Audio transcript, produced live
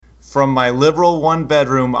From my liberal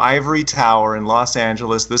one-bedroom ivory tower in Los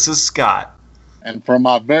Angeles, this is Scott. And from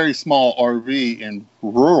my very small RV in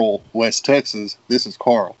rural West Texas, this is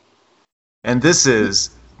Carl. And this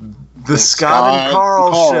is the Scott and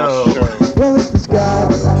Carl Show. Well, it's the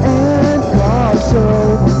Scott and Carl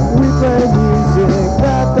Show. We play music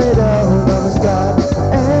that they don't on the Scott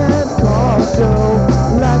and Carl Show.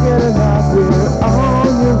 Like it or not, we're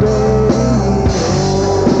on your radio.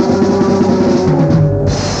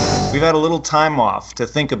 We've had a little time off to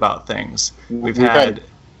think about things. We've had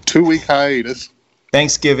 2-week hiatus.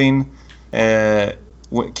 Thanksgiving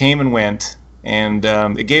came and went. And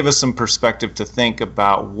it gave us some perspective to think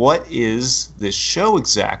about what is this show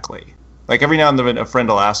exactly. Like every now and then a friend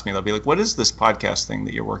will ask me, they'll be like, what is this podcast thing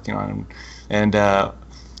that you're working on? And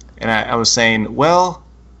I was saying, well,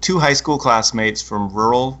 2 high school classmates from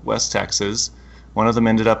rural West Texas. One of them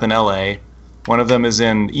ended up in LA. One of them is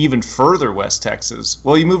in even further West Texas.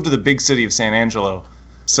 Well, you moved to the big city of San Angelo.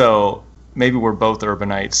 So maybe we're both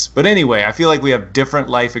urbanites. But anyway, I feel like we have different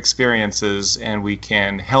life experiences and we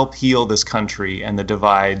can help heal this country and the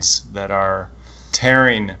divides that are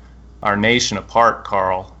tearing our nation apart,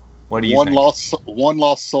 Carl. What do you think? One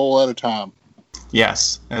lost soul at a time.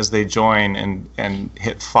 Yes, as they join and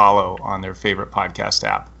hit follow on their favorite podcast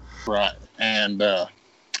app. Right. And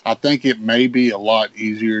I think it may be a lot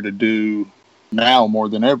easier to do now more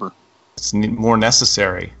than ever. It's more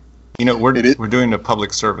necessary. You know, we're doing a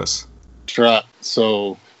public service. That's right.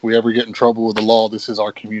 So if we ever get in trouble with the law, this is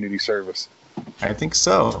our community service. I think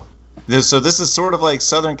so. So this is sort of like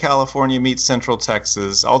Southern California meets Central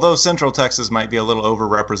Texas, although Central Texas might be a little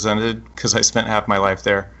overrepresented because I spent half my life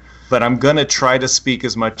there. But I'm going to try to speak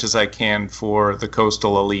as much as I can for the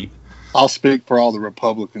coastal elite. I'll speak for all the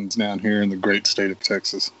Republicans down here in the great state of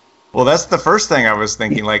Texas. Well, that's the first thing I was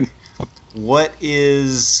thinking. Like, what do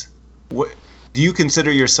you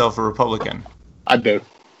consider yourself a Republican? I do.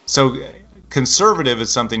 So conservative is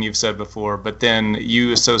something you've said before, but then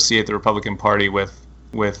you associate the Republican Party with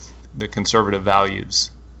the conservative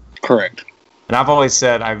values. Correct. And I've always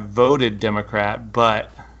said I voted Democrat, but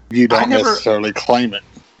you don't necessarily claim it.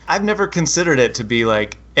 I've never considered it to be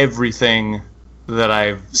like everything that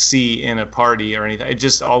I see in a party or anything. It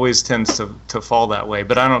just always tends to fall that way.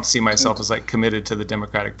 But I don't see myself as like committed to the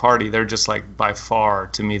Democratic Party. They're just like by far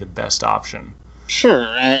to me the best option. Sure,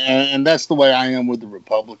 and that's the way I am with the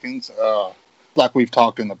Republicans. Like we've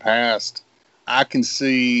talked in the past, I can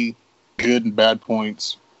see good and bad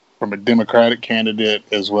points from a Democratic candidate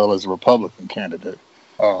as well as a Republican candidate.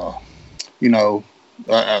 A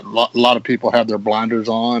lot of people have their blinders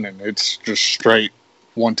on, and it's just straight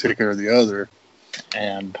one ticket or the other.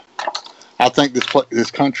 And I think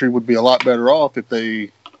this country would be a lot better off if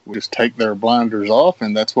they would just take their blinders off,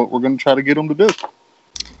 and that's what we're going to try to get them to do.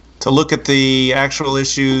 To look at the actual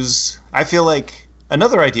issues. I feel like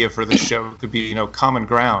another idea for this show could be, common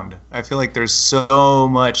ground. I feel like there's so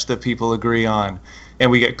much that people agree on,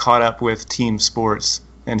 and we get caught up with team sports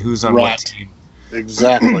and who's on what team.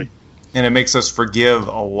 Exactly. And it makes us forgive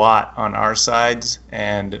a lot on our sides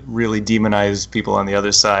and really demonize people on the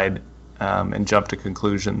other side and jump to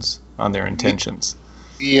conclusions on their intentions.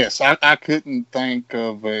 Yes, I couldn't think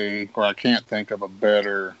of I can't think of a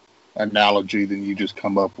better analogy than you just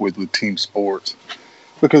come up with team sports,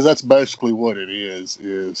 because that's basically what it is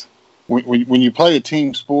when you play a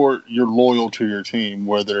team sport, you're loyal to your team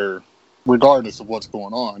regardless of what's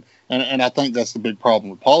going on, and I think that's the big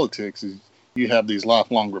problem with politics is you have these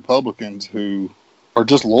lifelong Republicans who are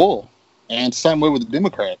just loyal, and same way with the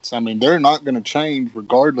Democrats. I mean, they're not going to change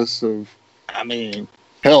regardless of,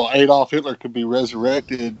 hell, Adolf Hitler could be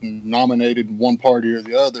resurrected and nominated in one party or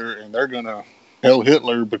the other, and they're going to hell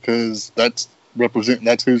Hitler because that's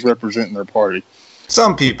who's representing their party.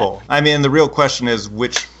 Some people. The real question is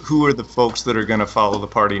who are the folks that are going to follow the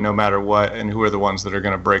party no matter what, and who are the ones that are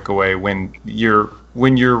going to break away when you're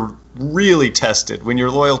really tested, when your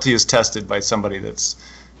loyalty is tested by somebody that's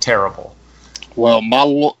terrible. Well,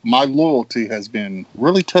 my loyalty has been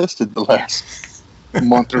really tested the last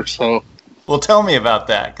month or so. Well, tell me about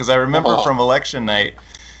that, because I remember from election night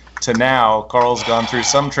to now, Carl's gone through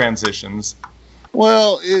some transitions.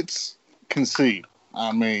 Well, it's conceit.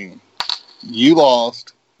 You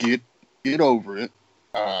lost. Get over it.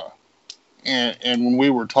 And when we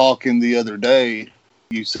were talking the other day,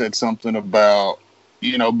 you said something about,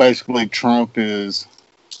 basically Trump is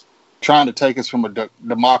trying to take us from a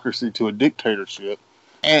democracy to a dictatorship.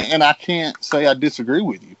 And I can't say I disagree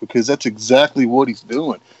with you, because that's exactly what he's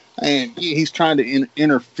doing. And he's trying to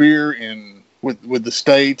interfere with the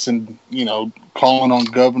states and, calling on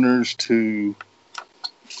governors to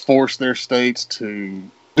force their states to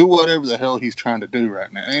do whatever the hell he's trying to do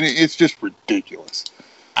right now, and it's just ridiculous.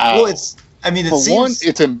 Well, it For seems one,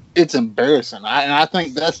 it's embarrassing, and I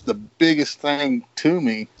think that's the biggest thing to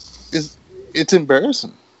me is it's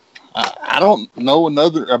embarrassing. I don't know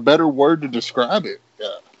a better word to describe it.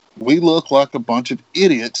 We look like a bunch of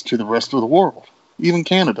idiots to the rest of the world, even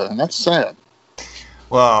Canada, and that's sad.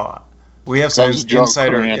 Well, we have some That was a joke,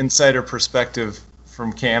 Korean. insider perspective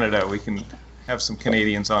from Canada. We can have some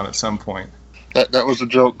Canadians on at some point. That was a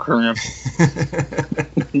joke, Corinne.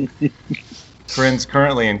 Corinne's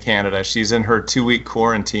currently in Canada. She's in her 2-week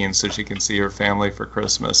quarantine so she can see her family for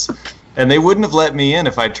Christmas. And they wouldn't have let me in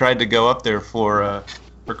if I tried to go up there for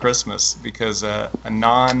Christmas because a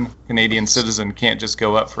non-Canadian citizen can't just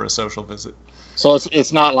go up for a social visit. So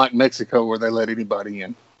it's not like Mexico where they let anybody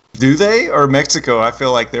in. Do they? Or Mexico? I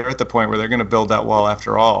feel like they're at the point where they're going to build that wall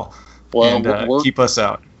after all and keep us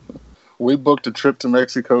out. We booked a trip to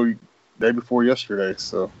Mexico day before yesterday,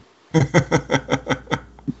 so.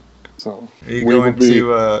 So are you going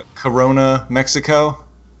to Corona, Mexico?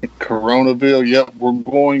 Coronaville, yep. We're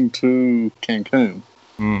going to Cancun.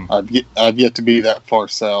 I've yet to be that far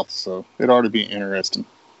south, so it ought to be interesting.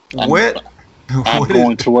 I'm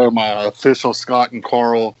going to wear my official Scott and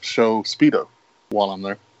Carl show Speedo while I'm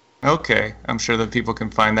there. Okay, I'm sure that people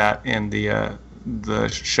can find that in the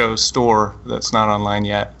show store that's not online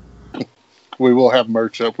yet. We will have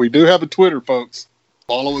merch up. We do have a Twitter, folks.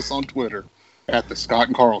 Follow us on Twitter at the Scott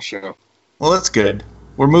and Carl Show. Well, that's good.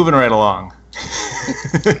 We're moving right along.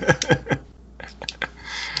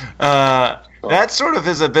 That sort of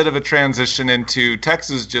is a bit of a transition into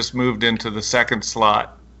Texas just moved into the second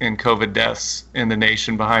slot in COVID deaths in the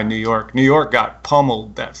nation behind New York. New York got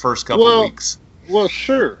pummeled that first couple of weeks. Well,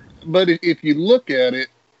 sure. But if you look at it,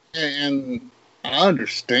 and I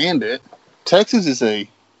understand it, Texas is a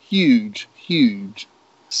huge, huge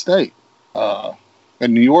state.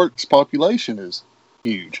 And New York's population is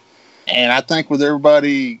huge. And I think with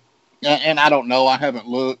everybody, and I don't know, I haven't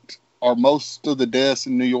looked, are most of the deaths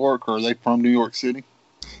in New York, or are they from New York City?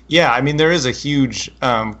 Yeah, I mean, there is a huge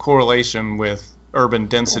correlation with urban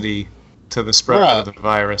density to the spread of the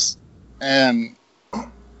virus. And,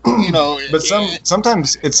 you know... But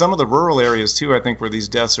sometimes it's some of the rural areas, too, I think, where these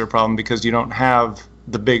deaths are a problem because you don't have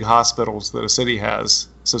the big hospitals that a city has.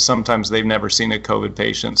 So sometimes they've never seen a COVID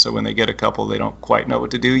patient. So when they get a couple, they don't quite know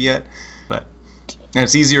what to do yet. And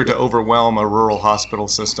it's easier to overwhelm a rural hospital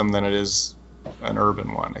system than it is an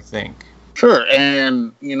urban one, I think. Sure.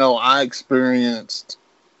 And, you know, I experienced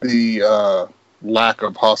the lack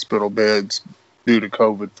of hospital beds due to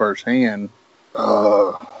COVID firsthand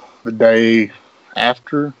the day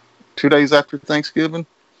after, 2 days after Thanksgiving.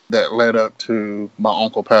 That led up to my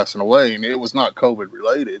uncle passing away. And it was not COVID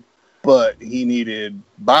related, but he needed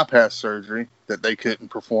bypass surgery that they couldn't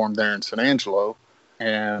perform there in San Angelo.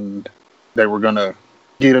 And they were going to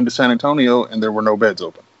get him to San Antonio, and there were no beds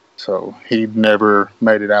open. So he never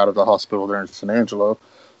made it out of the hospital there in San Angelo.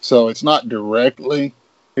 So it's not directly,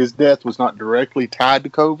 his death was not directly tied to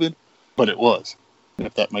COVID, but it was,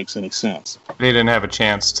 if that makes any sense. They didn't have a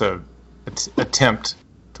chance to attempt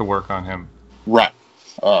to work on him. Right.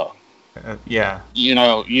 Yeah. You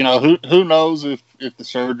know, who knows if the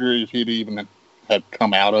surgery, if he'd even had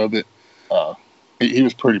come out of it, he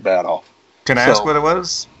was pretty bad off. Can I ask what it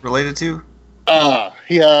was related to?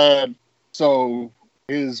 He had, so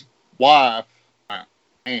his wife, my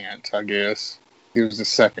aunt, I guess, he was the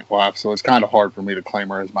second wife, so it's kind of hard for me to claim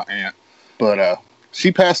her as my aunt. But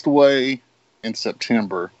she passed away in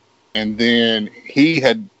September, and then he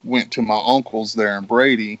had went to my uncle's there in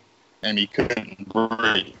Brady, and he couldn't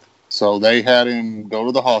breathe. So they had him go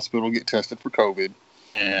to the hospital, get tested for COVID,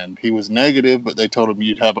 and he was negative, but they told him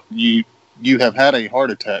you have had a heart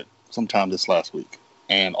attack sometime this last week,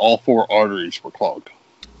 and all 4 arteries were clogged.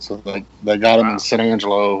 So they got him in San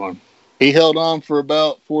Angelo, and he held on for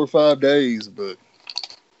about 4 or 5 days, but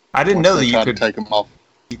I didn't know that you could take him off.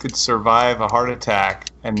 You could survive a heart attack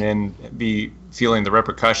and then be feeling the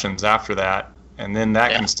repercussions after that, and then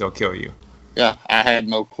that can still kill you. Yeah, I had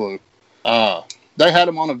no clue. They had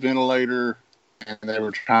him on a ventilator, and they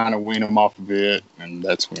were trying to wean him off of it, and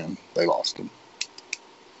that's when they lost him.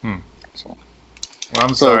 So. Well,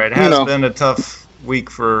 I'm sorry. It has been a tough week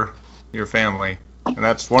for your family, and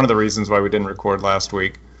that's one of the reasons why we didn't record last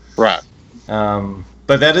week. Right.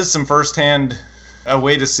 But that is some firsthand a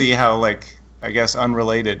way to see how, like, I guess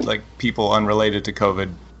unrelated, like people unrelated to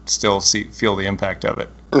COVID still feel the impact of it.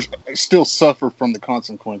 Or still suffer from the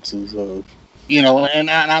consequences of, you know, and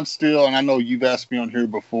I'm still, and I know you've asked me on here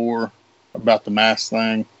before about the mask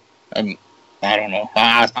thing, and I don't know.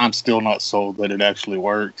 I'm still not sold that it actually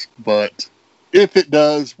works, but if it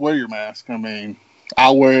does, wear your mask. I mean,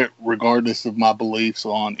 I wear it regardless of my beliefs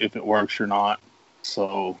on if it works or not.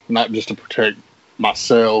 So not just to protect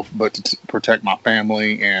myself, but to protect my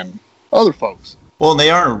family and other folks. Well, they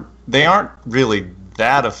aren't really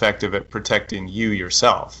that effective at protecting you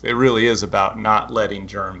yourself. It really is about not letting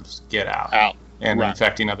germs get out and right.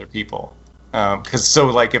 infecting other people. So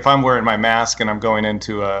like if I'm wearing my mask and I'm going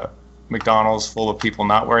into a McDonald's full of people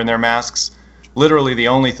not wearing their masks, literally the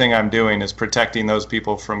only thing I'm doing is protecting those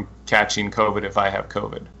people from catching COVID if I have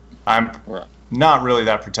COVID. I'm not really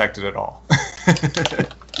that protected at all.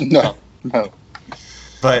 No.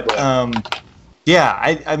 But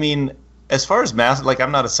yeah, I mean, as far as masks, like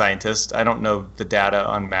I'm not a scientist. I don't know the data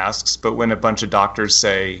on masks, but when a bunch of doctors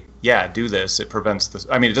say, yeah, do this, it prevents the,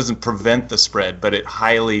 I mean, it doesn't prevent the spread, but it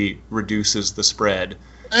highly reduces the spread.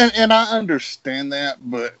 And I understand that,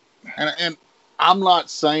 but, and I'm not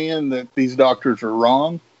saying that these doctors are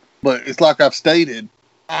wrong, but it's like I've stated,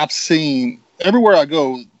 I've seen everywhere I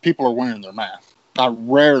go, people are wearing their mask. I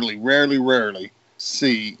rarely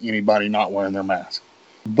see anybody not wearing their mask,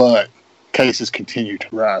 but cases continue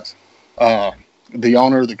to rise. The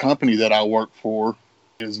owner of the company that I work for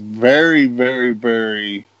is very,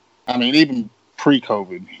 I mean, even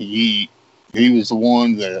pre-COVID, he was the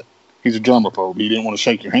one that, he's a germaphobe. He didn't want to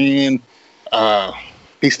shake your hand.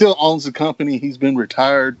 He still owns the company. He's been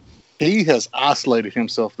retired. He has isolated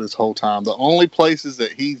himself this whole time. The only places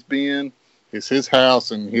that he's been is his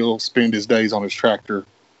house, and he'll spend his days on his tractor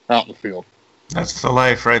out in the field. That's the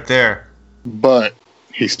life right there. But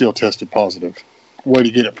he still tested positive. Where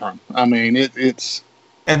to get it from? I mean, it's...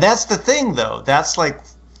 And that's the thing, though. That's like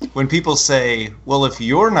when people say, well, if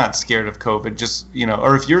you're not scared of COVID, just, you know,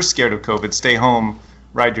 or if you're scared of COVID, stay home,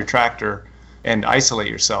 ride your tractor, and isolate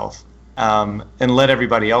yourself. And let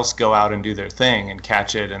everybody else go out and do their thing and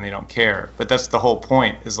catch it, and they don't care. But that's the whole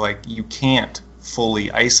point, is like you can't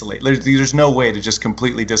fully isolate. There's no way to just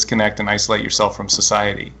completely disconnect and isolate yourself from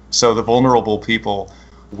society. So the vulnerable people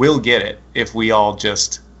will get it if we all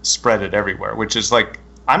just spread it everywhere, which is like,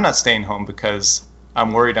 I'm not staying home because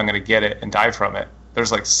I'm worried I'm going to get it and die from it.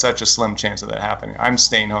 There's like such a slim chance of that happening. I'm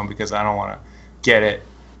staying home because I don't want to get it,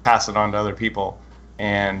 pass it on to other people,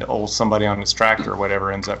 and somebody on this tractor or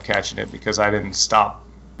whatever ends up catching it because I didn't stop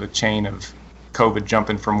the chain of COVID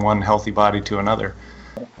jumping from one healthy body to another.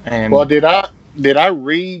 And well, did I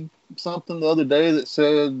read something the other day that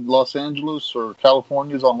said Los Angeles or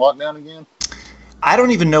California's on lockdown again? I don't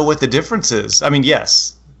even know what the difference is. I mean,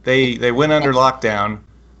 yes, they went under lockdown,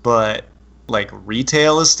 but like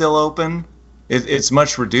retail is still open. It's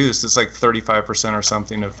much reduced. It's like 35% or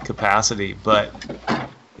something of capacity, but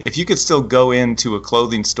if you could still go into a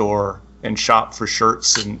clothing store and shop for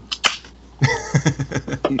shirts, and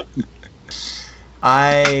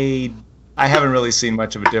I haven't really seen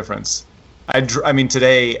much of a difference. I mean,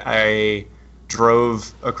 today I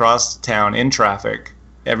drove across town in traffic.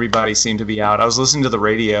 Everybody seemed to be out. I was listening to the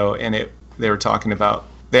radio, and they were talking about,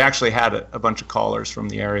 they actually had a bunch of callers from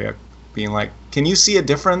the area being like, can you see a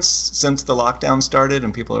difference since the lockdown started?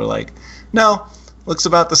 And people are like, no, looks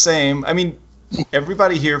about the same. I mean,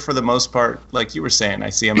 everybody here, for the most part, like you were saying, I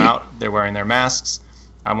see them out, they're wearing their masks,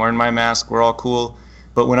 I'm wearing my mask, we're all cool.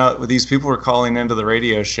 But when these people were calling into the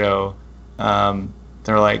radio show,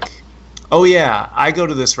 they're like, oh yeah, I go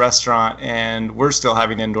to this restaurant and we're still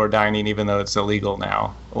having indoor dining even though it's illegal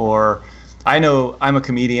now. Or I know I'm a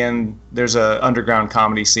comedian, there's a underground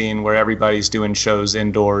comedy scene where everybody's doing shows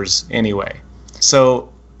indoors anyway.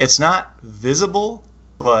 So it's not visible,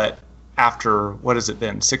 but after, what has it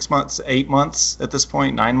been, 6 months, 8 months at this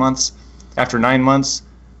point, 9 months? After 9 months,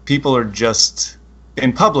 people are just,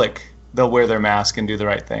 in public, they'll wear their mask and do the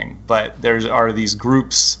right thing. But there are these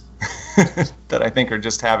groups that I think are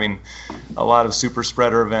just having a lot of super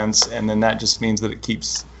spreader events, and then that just means that it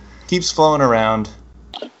keeps flowing around.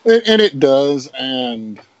 And it does.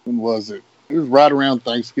 And when was it? It was right around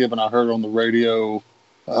Thanksgiving. I heard on the radio,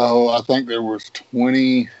 I think there was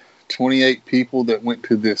 28 people that went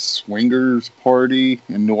to this swingers party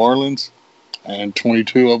in New Orleans, and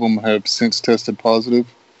 22 of them have since tested positive.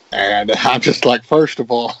 And I'm just like, first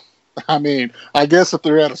of all, I mean, I guess if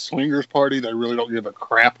they're at a swingers party, they really don't give a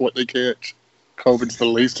crap what they catch. COVID's the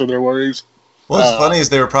least of their worries. Well, what's funny is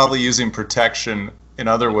they were probably using protection in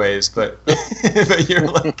other ways, but, but you're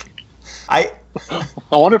like, I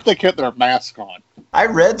wonder if they kept their mask on. I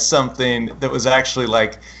read something that was actually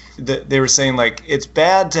like, they were saying like, it's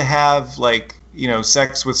bad to have like, you know,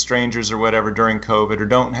 sex with strangers or whatever during COVID, or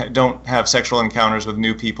don't have sexual encounters with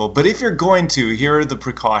new people. But if you're going to, here are the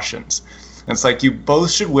precautions. And it's like, you both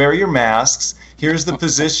should wear your masks. Here's the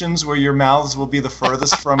positions where your mouths will be the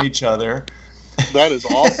furthest from each other. That is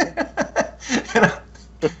awesome.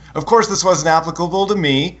 Of course, this wasn't applicable to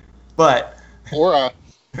me, but Or well,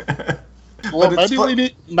 But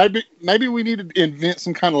it's maybe we need to invent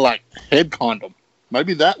some kind of like head condom.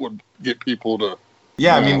 Maybe that would get people to.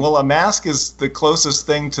 yeah, I mean, well, a mask is the closest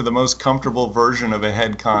thing to the most comfortable version of a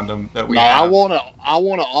head condom that we No, have. I want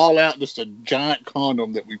to all out just a giant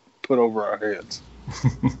condom that we put over our heads.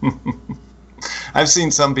 I've seen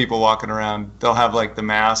some people walking around. They'll have like the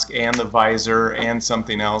mask and the visor and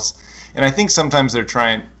something else. And I think sometimes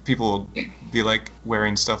people will be like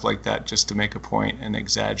wearing stuff like that just to make a point and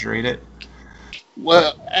exaggerate it.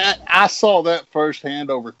 Well, I saw that firsthand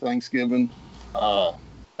over Thanksgiving.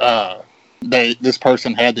 This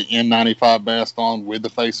person had the N95 mask on with the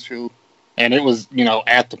face shield, and it was,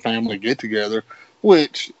 at the family get together,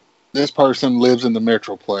 which this person lives in the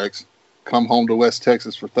Metroplex, come home to West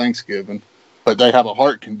Texas for Thanksgiving, but they have a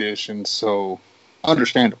heart condition, so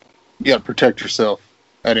understandable. You got to protect yourself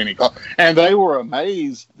at any cost. And they were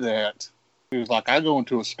amazed that it was like, I go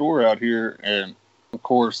into a store out here, and of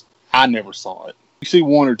course, I never saw it. You see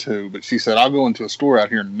one or two, but she said, I'll go into a store out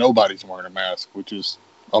here and nobody's wearing a mask, which is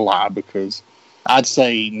a lie because I'd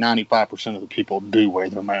say 95% of the people do wear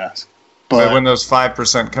their mask. But when those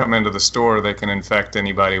 5% come into the store, they can infect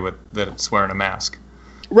anybody that's wearing a mask.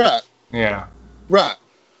 Right. Yeah. Right.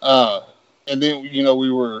 And then,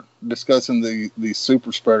 we were discussing the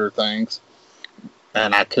super spreader things,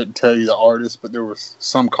 and I couldn't tell you the artist, but there was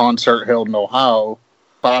some concert held in Ohio,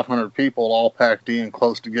 500 people all packed in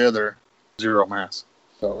close together, 0 masks.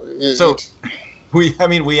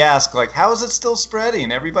 We ask, like, how is it still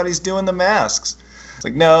spreading? Everybody's doing the masks. It's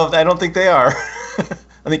like, no, I don't think they are.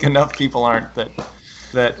 I think enough people aren't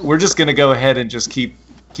that we're just going to go ahead and just keep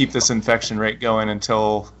this infection rate going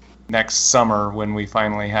until next summer when we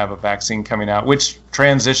finally have a vaccine coming out, which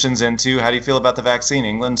transitions into, how do you feel about the vaccine?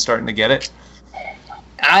 England's starting to get it?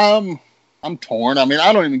 I'm torn. I mean,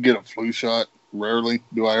 I don't even get a flu shot. Rarely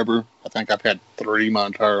do I ever. I think I've had 3 my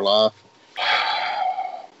entire life.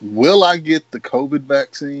 Will I get the COVID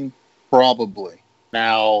vaccine? Probably.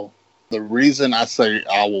 Now, the reason I say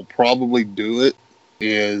I will probably do it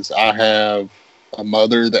is I have a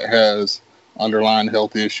mother that has underlying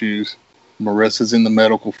health issues. Marissa's in the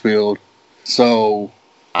medical field. So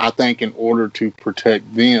I think in order to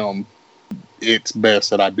protect them, it's best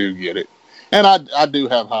that I do get it. And I do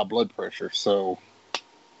have high blood pressure, so.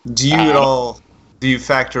 Do you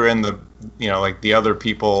factor in the other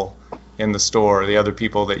people in the store, the other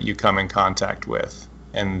people that you come in contact with,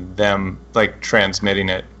 and them like transmitting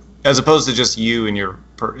it, as opposed to just you and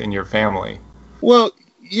your family? Well,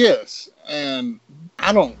 yes, and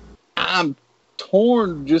I'm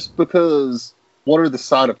torn just because what are the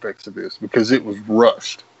side effects of this? Because it was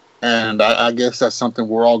rushed, and I guess that's something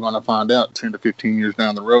we're all going to find out 10 to 15 years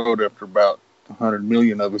down the road after about 100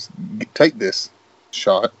 million of us take this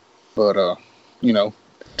shot. But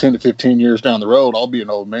 10 to 15 years down the road, I'll be an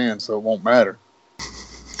old man, so it won't matter.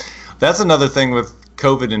 That's another thing with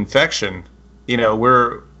COVID infection.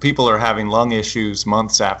 People are having lung issues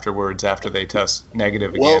months afterwards after they test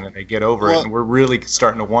negative again and they get over it. And we're really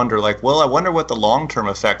starting to wonder, I wonder what the long-term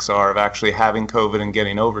effects are of actually having COVID and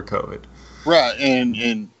getting over COVID. Right.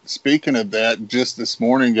 And speaking of that, just this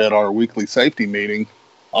morning at our weekly safety meeting,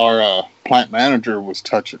 our plant manager was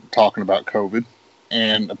talking about COVID.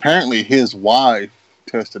 And apparently his wife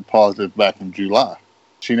tested positive back in July.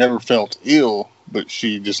 She never felt ill, but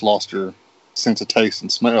she just lost her sense of taste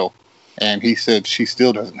and smell. And he said she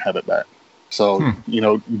still doesn't have it back. So,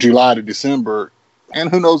 July to December, and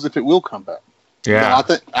who knows if it will come back. Yeah.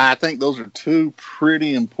 I think those are 2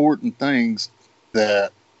 pretty important things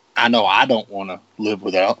that I know I don't want to live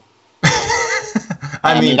without.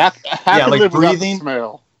 I mean, I can live breathing, without the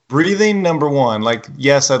smell. Breathing, number one.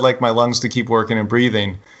 Yes, I'd like my lungs to keep working and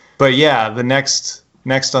breathing. But yeah, the next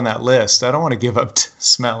on that list, I don't want to give up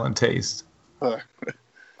smell and taste.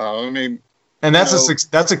 And that's a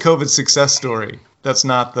COVID success story. That's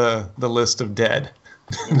not the list of dead.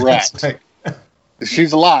 Right.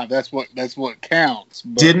 She's alive. That's what counts.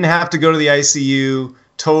 But didn't have to go to the ICU.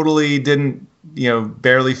 Totally didn't,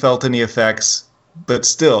 barely felt any effects. But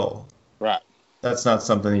still, right. That's not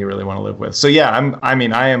something you really want to live with. So yeah,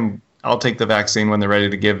 I'll take the vaccine when they're ready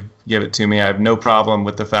to give it to me. I have no problem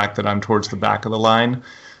with the fact that I'm towards the back of the line.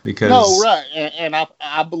 Right, and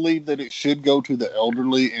I believe that it should go to the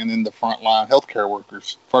elderly and then the frontline healthcare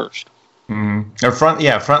workers first. Mm-hmm.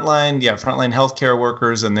 Frontline healthcare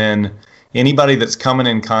workers, and then anybody that's coming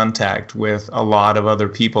in contact with a lot of other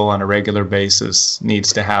people on a regular basis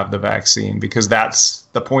needs to have the vaccine, because that's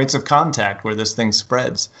the points of contact where this thing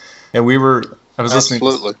spreads. And I was listening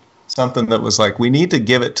to something that was like, we need to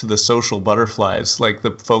give it to the social butterflies, like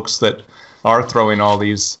the folks that are throwing all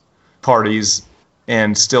these parties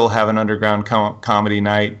and still have an underground comedy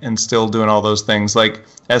night and still doing all those things. Like,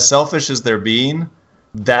 as selfish as they're being,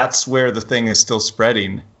 that's where the thing is still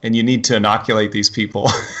spreading, and you need to inoculate these people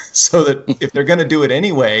so that if they're going to do it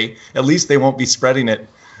anyway, at least they won't be spreading it.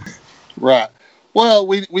 Right. Well,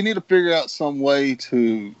 we need to figure out some way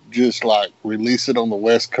to just like release it on the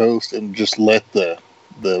West Coast and just let the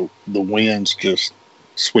winds just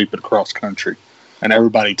sweep it across country, and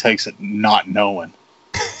everybody takes it not knowing.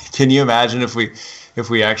 Can you imagine if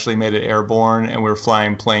we actually made it airborne and we're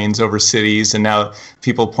flying planes over cities, and now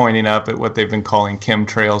people pointing up at what they've been calling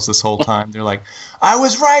chemtrails this whole time? They're like, I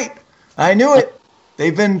was right. I knew it.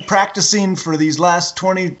 They've been practicing for these last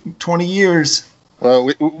 20 years.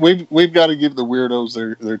 Well, we've got to give the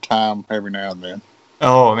weirdos their time every now and then.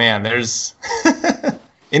 Oh, man, there's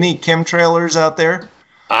any chemtrailers out there?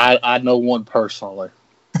 I know one personally.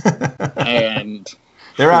 And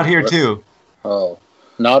they're out here too. Oh,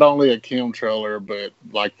 not only a chemtrailer, but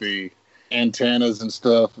like the antennas and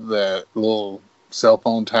stuff, that little cell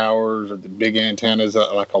phone towers or the big antennas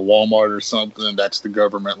at like a Walmart or something, that's the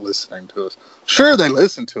government listening to us. Sure, they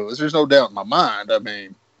listen to us. There's no doubt in my mind. I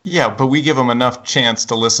mean, yeah, but we give them enough chance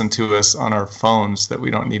to listen to us on our phones that they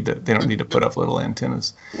don't need to put up little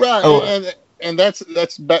antennas. Right. Oh. And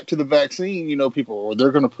that's back to the vaccine. You know, people,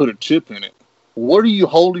 they're going to put a chip in it. What are you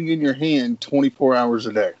holding in your hand 24 hours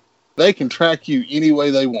a day? They can track you any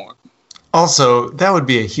way they want. Also, that would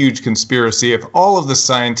be a huge conspiracy if all of the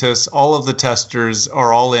scientists, all of the testers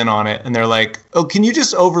are all in on it, and they're like, oh, can you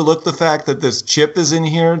just overlook the fact that this chip is in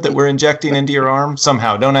here that we're injecting into your arm?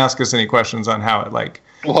 Somehow. Don't ask us any questions on how it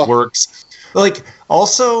works. Like,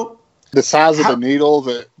 also, the size of the needle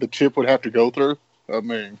that the chip would have to go through. I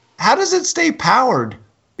mean, how does it stay powered?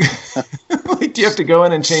 Like, do you have to go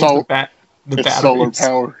in and change the batteries? Solar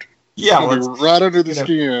powered. Yeah, right under the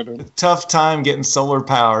skin. Tough time getting solar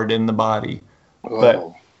powered in the body. Oh,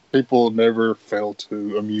 but people never fail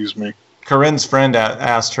to amuse me. Corinne's friend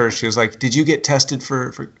asked her, she was like, did you get tested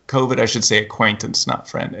for COVID? I should say acquaintance, not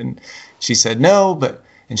friend. And she said, no,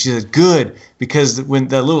 and she said, good, because when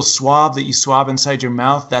the little swab that you swab inside your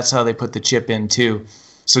mouth, that's how they put the chip in too.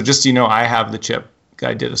 So just, I have the chip.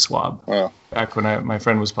 I did a swab back when my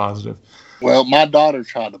friend was positive. Well, my daughter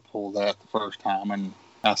tried to pull that the first time, and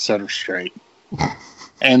I set her straight.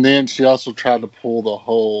 And then she also tried to pull the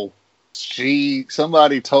whole,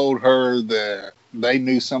 somebody told her that they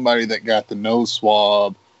knew somebody that got the nose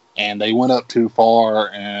swab, and they went up too far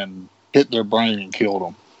and hit their brain and killed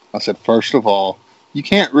them. I said, first of all, you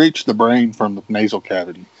can't reach the brain from the nasal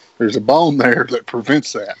cavity. There's a bone there that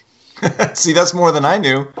prevents that. See, that's more than I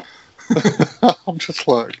knew. I'm just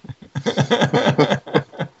like,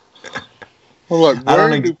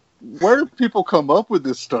 where do people come up with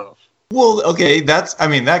this stuff? Well, okay,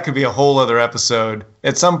 that could be a whole other episode.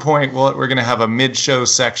 At some point, we're going to have a mid-show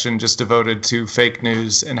section just devoted to fake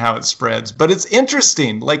news and how it spreads. But it's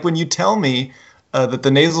interesting. Like, when you tell me that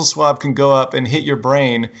the nasal swab can go up and hit your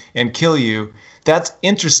brain and kill you, that's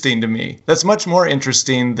interesting to me. That's much more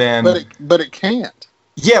interesting than... But it can't.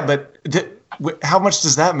 Yeah, but how much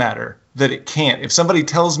does that matter? That it can't. If somebody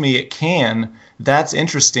tells me it can, that's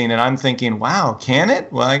interesting, and I'm thinking, wow, can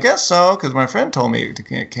it? Well, I guess so, because my friend told me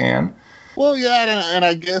it can. Well, yeah, and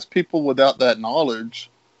I guess people without that knowledge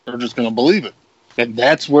are just going to believe it. And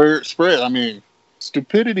that's where it spreads. I mean,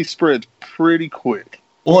 stupidity spreads pretty quick.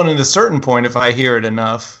 Well, and at a certain point, if I hear it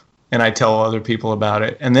enough, and I tell other people about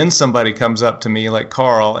it, and then somebody comes up to me like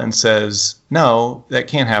Carl and says, no, that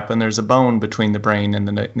can't happen. There's a bone between the brain and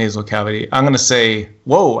the nasal cavity. I'm going to say,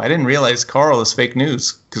 whoa, I didn't realize Carl is fake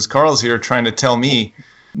news, because Carl's here trying to tell me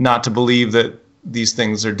not to believe that these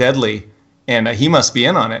things are deadly. And he must be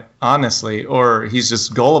in on it, honestly, or he's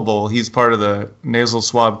just gullible. He's part of the nasal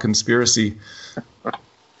swab conspiracy.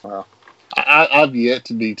 Wow. I've yet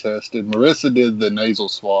to be tested. Marissa did the nasal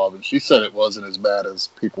swab, and she said it wasn't as bad as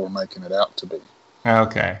people were making it out to be.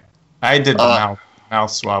 Okay. I did the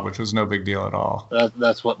mouth swab, which was no big deal at all.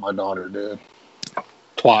 That's what my daughter did.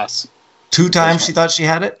 Twice. 2 times she thought she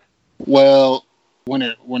had it? Well, when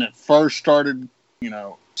it first started,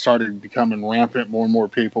 started becoming rampant, more and more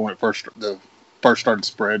people, when it first started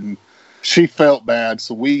spreading, she felt bad,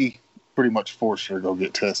 so we pretty much forced her to go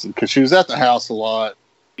get tested, because she was at the house a lot.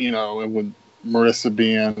 And with Marissa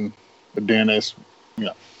being the dentist,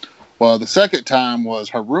 Well, the second time was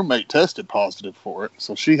her roommate tested positive for it,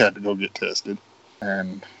 so she had to go get tested.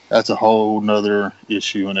 And that's a whole nother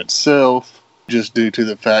issue in itself, just due to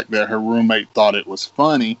the fact that her roommate thought it was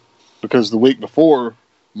funny, because the week before,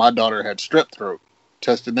 my daughter had strep throat,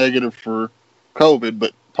 tested negative for COVID,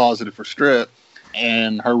 but positive for strep.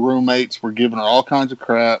 And her roommates were giving her all kinds of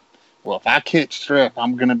crap, Well, if I catch strep,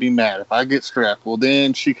 I'm going to be mad. If I get strep, well,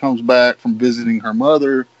 then she comes back from visiting her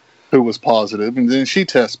mother, who was positive, and then she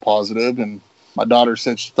tests positive. And my daughter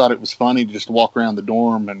said she thought it was funny to just walk around the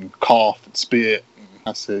dorm and cough and spit. And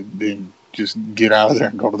I said, then just get out of there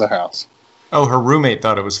and go to the house. Oh, her roommate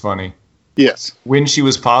thought it was funny. Yes. When she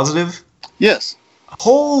was positive? Yes.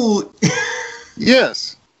 Holy.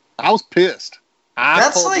 Yes. I was pissed.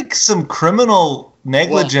 That's like some criminal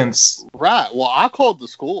negligence. Right. Well, I called the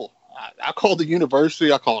school. I called the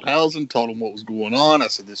university. I called housing, told them what was going on. I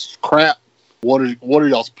said, this is crap. What are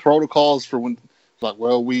y'all's protocols for when? Like,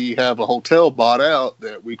 well, we have a hotel bought out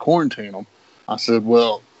that we quarantine them. I said,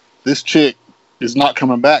 well, this chick is not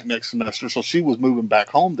coming back next semester, so she was moving back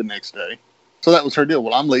home the next day. So that was her deal.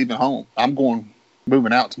 Well, I'm leaving home. I'm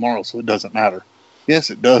moving out tomorrow, so it doesn't matter.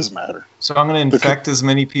 Yes, it does matter. So I'm going to infect as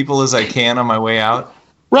many people as I can on my way out?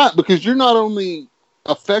 Right, because you're not only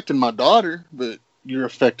affecting my daughter, but you're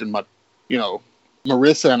affecting my,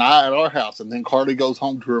 Marissa and I at our house. And then Carly goes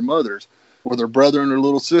home to her mother's with her brother and her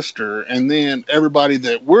little sister. And then everybody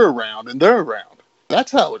that we're around and they're around.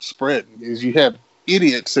 That's how it's spreading, is you have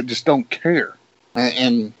idiots that just don't care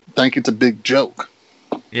and think it's a big joke.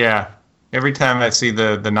 Yeah. Every time I see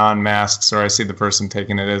the non-masks or I see the person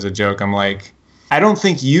taking it as a joke, I'm like, I don't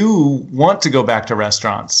think you want to go back to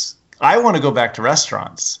restaurants. I want to go back to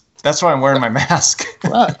restaurants. That's why I'm wearing my mask.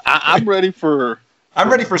 Right. I'm ready for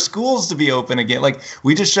schools to be open again. Like,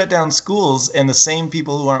 we just shut down schools, and the same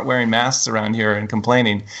people who aren't wearing masks around here and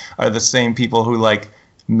complaining are the same people who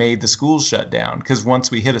made the schools shut down. Because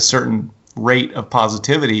once we hit a certain rate of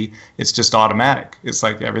positivity, it's just automatic. It's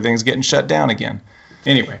like everything's getting shut down again.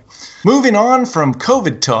 Anyway, moving on from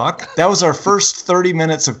COVID talk. That was our first 30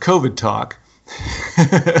 minutes of COVID talk.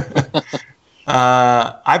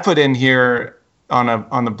 I put in here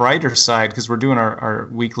on the brighter side, because we're doing our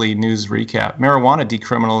weekly news recap. Marijuana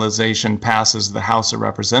decriminalization passes the House of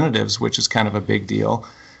Representatives, which is kind of a big deal.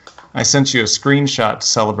 I sent you a screenshot to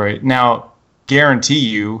celebrate. Now, guarantee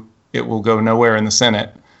you it will go nowhere in the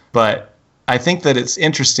Senate, but I think that it's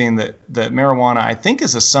interesting that marijuana, I think,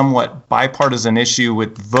 is a somewhat bipartisan issue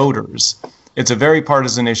with voters. It's a very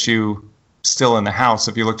partisan issue still in the House.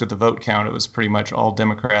 If you looked at the vote count, it was pretty much all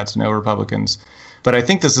Democrats, no Republicans. But I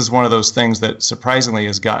think this is one of those things that surprisingly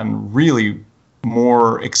has gotten really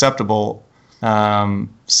more acceptable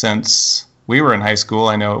since we were in high school.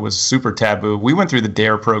 I know it was super taboo. We went through the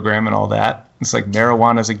DARE program and all that. It's like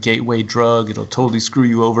marijuana is a gateway drug. It'll totally screw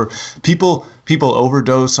you over. People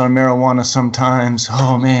overdose on marijuana sometimes.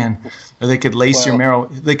 Oh man, or they could lace your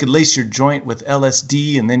joint with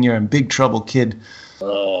LSD, and then you're in big trouble, kid.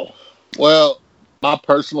 Oh, well, my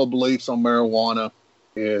personal beliefs on marijuana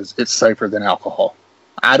is it's safer than alcohol.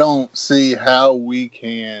 I don't see how we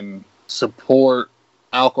can support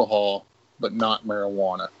alcohol but not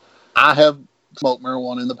marijuana. I have smoked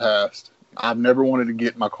marijuana in the past. I've never wanted to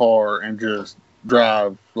get in my car and just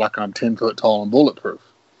drive like I'm 10 foot tall and bulletproof.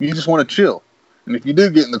 You just want to chill. And if you do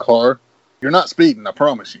get in the car, you're not speeding, I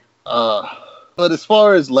promise you. But as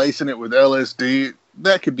far as lacing it with LSD,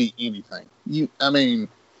 that could be anything.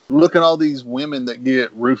 Look at all these women that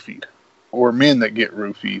get roofied, or men that get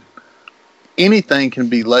roofied. Anything can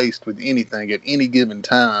be laced with anything at any given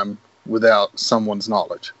time without someone's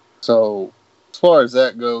knowledge. So as far as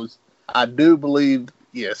that goes, I do believe,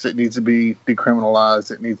 yes, it needs to be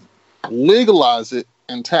decriminalized. It needs to legalize it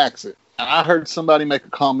and tax it. I heard somebody make a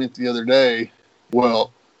comment the other day.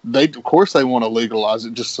 Well, of course they want to legalize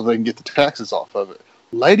it just so they can get the taxes off of it.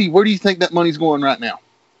 Lady, where do you think that money's going right now?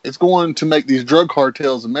 It's going to make these drug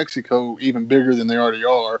cartels in Mexico even bigger than they already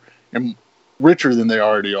are and richer than they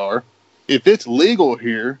already are. If it's legal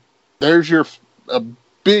here, there's a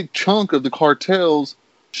big chunk of the cartels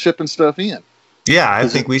shipping stuff in. Yeah, I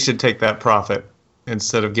think we should take that profit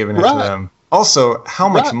instead of giving it to them. Also, how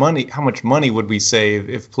much money would we save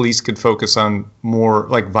if police could focus on more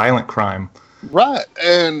violent crime? Right.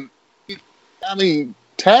 And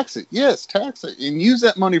tax it. Yes, tax it. And use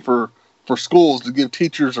that money for schools, to give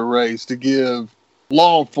teachers a raise, to give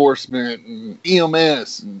law enforcement and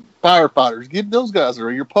EMS and firefighters, give those guys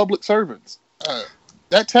your public servants.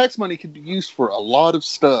 That tax money could be used for a lot of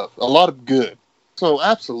stuff, a lot of good. So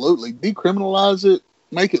absolutely, decriminalize it,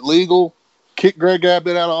 make it legal, kick Greg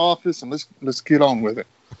Abbott out of office, and let's get on with it.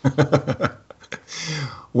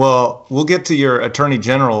 Well, we'll get to your attorney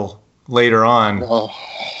general later on. Oh.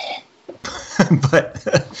 But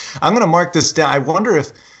I'm going to mark this down. I wonder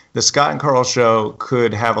if the Scott and Carl Show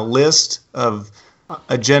could have a list of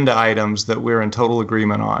agenda items that we're in total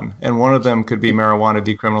agreement on, and one of them could be marijuana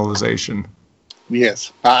decriminalization.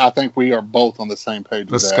 Yes, I think we are both on the same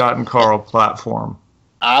page with that. The Scott and Carl platform.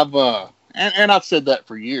 I've said that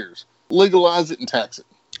for years. legalize it and tax it.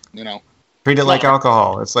 You know, treat it like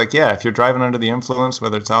alcohol. It's like, yeah, if you're driving under the influence,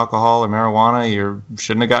 whether it's alcohol or marijuana, you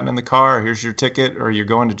shouldn't have gotten in the car. Here's your ticket, or you're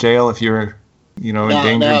going to jail if you're,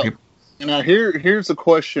 endangering people. Now here's a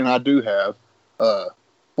question I do have.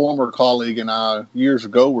 Former colleague and I years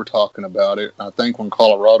ago were talking about it. I think when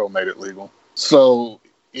Colorado made it legal. So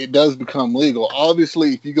it does become legal.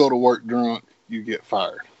 Obviously, if you go to work drunk, you get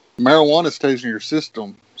fired. Marijuana stays in your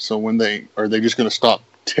system. So are they just going to stop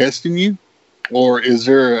testing you? Or is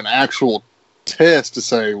there an actual test to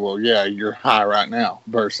say, well, yeah, you're high right now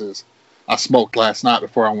versus I smoked last night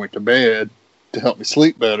before I went to bed to help me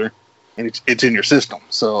sleep better, and it's in your system.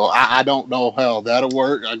 So I don't know how that'll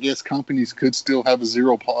work. I guess companies could still have a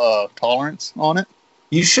zero tolerance on it.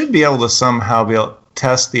 You should be able to somehow be able to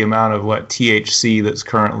test the amount of THC that's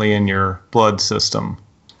currently in your blood system.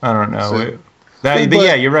 I don't know. But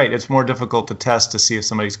yeah, you're right. It's more difficult to test to see if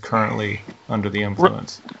somebody's currently under the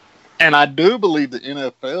influence. And I do believe the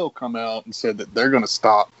NFL come out and said that they're going to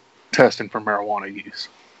stop testing for marijuana use.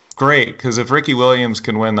 Great, because if Ricky Williams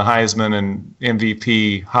can win the Heisman and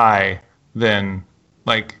MVP high, then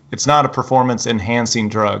it's not a performance-enhancing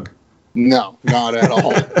drug. No, not at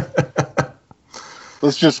all.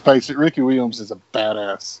 Let's just face it, Ricky Williams is a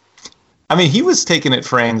badass. I mean, he was taking it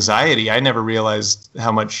for anxiety. I never realized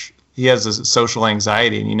how much he has a social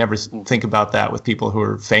anxiety, and you never think about that with people who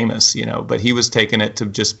are famous, but he was taking it to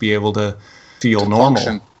just be able to feel normal.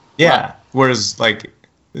 Function. Yeah. Right. Whereas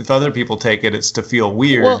if other people take it, it's to feel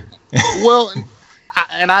weird. Well,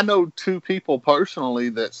 and I know two people personally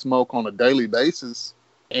that smoke on a daily basis,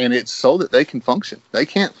 and it's so that they can function. They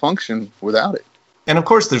can't function without it. And of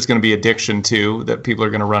course there's going to be addiction too that people are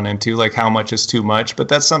going to run into, like how much is too much, but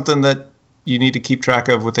that's something that you need to keep track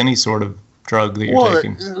of with any sort of drug that you're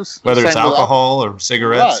taking, whether it's alcohol or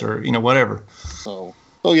cigarettes or whatever. So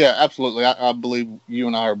yeah, absolutely. I believe you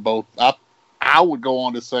and I are both. I would go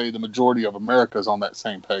on to say the majority of America is on that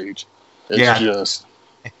same page. It's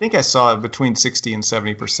I think I saw it between 60 and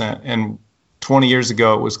 70%, and 20 years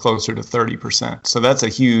ago it was closer to 30%. So that's a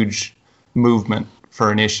huge movement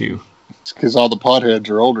for an issue. It's because all the potheads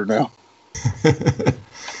are older now.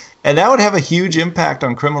 And that would have a huge impact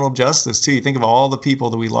on criminal justice too. You think of all the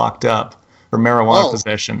people that we locked up for marijuana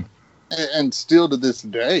possession. And still to this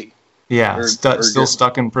day. Yeah, still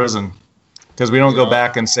stuck in prison. Because we don't go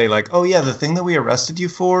back and say oh yeah, the thing that we arrested you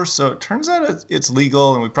for, so it turns out it's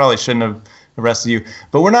legal and we probably shouldn't have arrested you.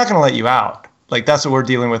 But we're not going to let you out. That's what we're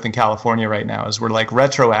dealing with in California right now, is we're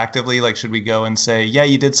retroactively, should we go and say, yeah,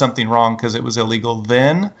 you did something wrong because it was illegal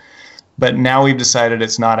then, but now we've decided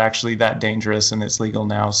it's not actually that dangerous and it's legal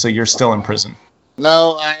now, so you're still in prison.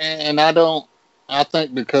 No, I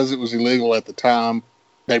think because it was illegal at the time,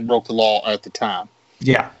 they broke the law at the time.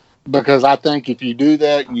 Yeah. Because I think if you do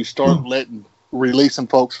that and you start releasing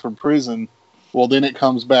folks from prison, well, then it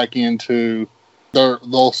comes back into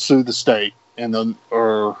they'll sue the state and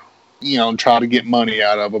try to get money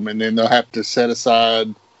out of them, and then they'll have to set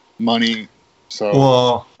aside money. So,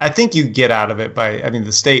 well, I think you get out of it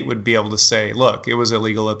the state would be able to say, look, it was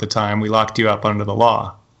illegal at the time. We locked you up under the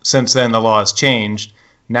law. Since then, the law has changed.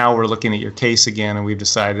 Now we're looking at your case again, and we've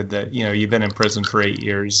decided that, you've been in prison for 8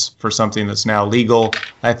 years for something that's now legal.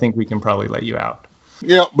 I think we can probably let you out.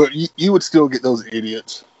 Yeah, but you would still get those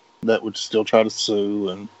idiots that would still try to sue.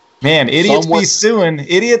 And man, idiots be suing.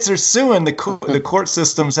 Idiots are suing. The court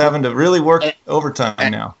system's having to really work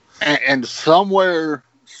overtime now. And somewhere,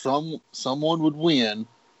 someone would win,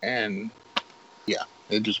 and yeah,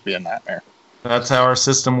 it'd just be a nightmare. That's how our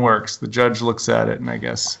system works. The judge looks at it and I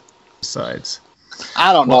guess decides.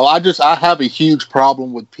 I don't know. I have a huge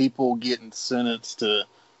problem with people getting sentenced to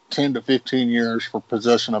 10 to 15 years for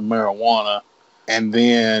possession of marijuana and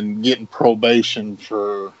then getting probation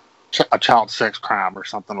for a child sex crime or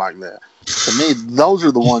something like that. To me, those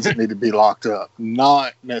are the ones that need to be locked up,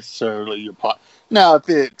 not necessarily your pot. Now, if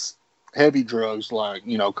it's heavy drugs like,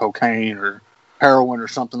 cocaine or heroin or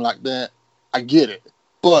something like that, I get it.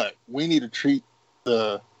 But we need to treat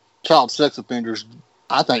the child sex offenders,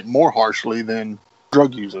 I think, more harshly than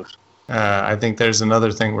drug users. I think there's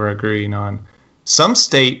another thing we're agreeing on. Some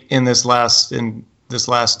state in this last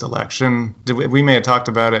election, we may have talked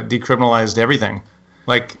about it, decriminalized everything.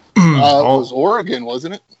 It was Oregon,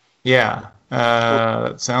 wasn't it? Yeah,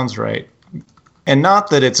 that sounds right. And not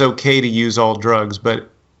that it's okay to use all drugs, but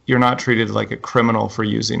you're not treated like a criminal for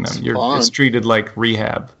using them. It's treated like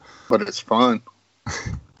rehab. But it's fun.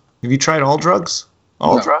 Have you tried all drugs?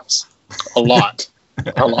 All drugs? A lot.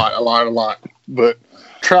 A lot. But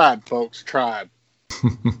tried, folks, tried.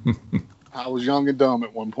 I was young and dumb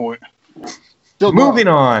at one point. Moving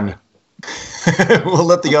on. We'll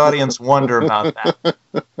let the audience wonder about that.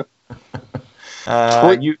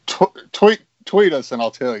 Tweet us and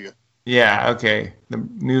I'll tell you. Yeah, okay. The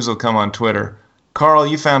news will come on Twitter. Carl,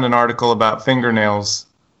 you found an article about fingernails.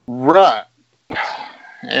 Right.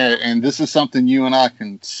 And this is something you and I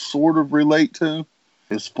can sort of relate to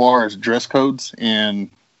as far as dress codes in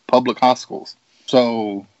public high schools.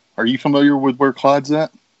 So, are you familiar with where Clyde's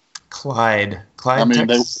at? Clyde, I mean,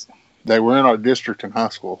 Texas. they were in our district in high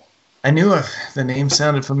school. I knew the name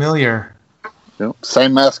sounded familiar. Yep.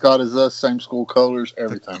 Same mascot as us, same school colors,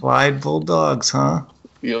 everything. The Clyde Bulldogs, huh?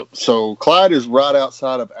 Yep. So Clyde is right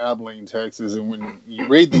outside of Abilene, Texas, and when you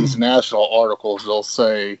read these national articles, they'll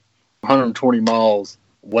say 120 miles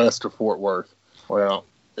west of Fort Worth. Well,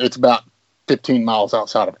 it's about 15 miles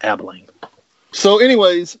outside of Abilene. So,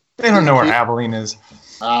 anyways, They don't know where Abilene is.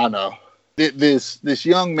 I know. This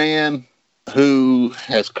young man who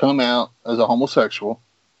has come out as a homosexual,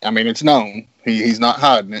 I mean, it's known. He's not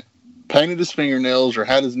hiding it. Painted his fingernails or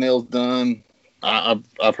had his nails done.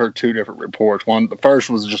 I've heard two different reports. The first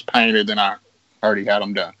was just painted, then I heard he had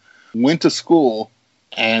them done. Went to school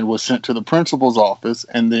and was sent to the principal's office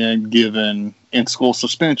and then given in-school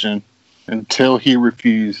suspension until he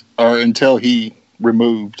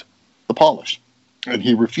removed the polish. And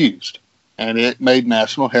he refused. And it made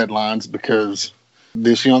national headlines because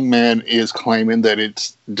this young man is claiming that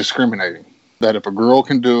it's discriminating. That if a girl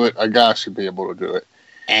can do it, a guy should be able to do it.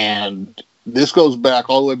 And this goes back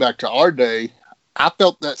all the way back to our day. I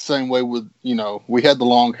felt that same way with, we had the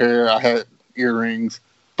long hair, I had earrings,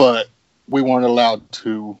 but we weren't allowed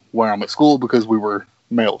to wear them at school because we were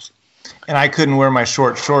males. And I couldn't wear my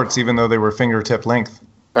short shorts even though they were fingertip length.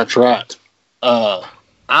 That's right.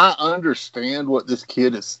 I understand what this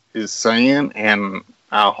kid is saying, and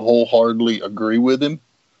I wholeheartedly agree with him.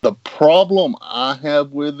 The problem I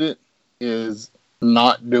have with it is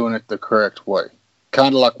not doing it the correct way.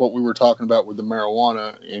 Kind of like what we were talking about with the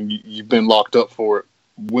marijuana, and you've been locked up for it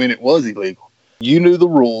when it was illegal. You knew the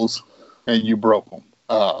rules, and you broke them.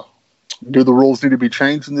 Do the rules need to be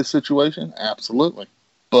changed in this situation? Absolutely.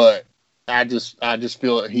 But I just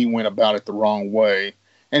feel that he went about it the wrong way.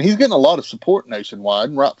 And he's getting a lot of support nationwide,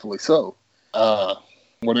 and rightfully so.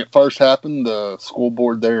 When it first happened, the school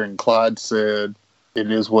board there in Clyde said, it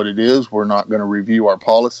is what it is. We're not going to review our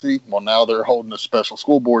policy. Well, now they're holding a special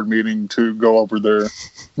school board meeting to go over their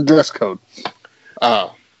dress code.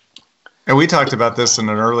 And we talked about this in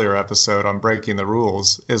an earlier episode on breaking the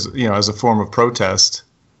rules as a form of protest.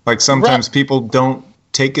 Like sometimes people don't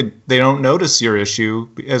take it, they don't notice your issue.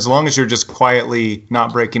 As long as you're just quietly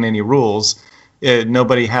not breaking any rules,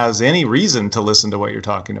 nobody has any reason to listen to what you're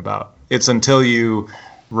talking about. It's until you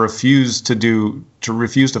refuse to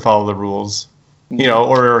follow the rules.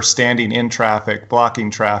 Or standing in traffic,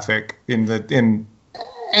 blocking traffic in a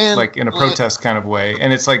protest kind of way.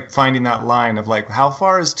 And it's like finding that line of like, how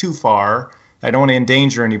far is too far? I don't want to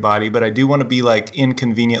endanger anybody, but I do want to be like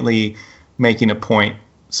inconveniently making a point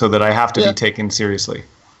so that I have to be taken seriously.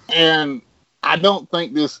 And I don't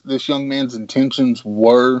think this young man's intentions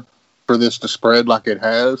were for this to spread like it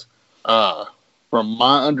has. From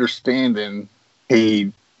my understanding,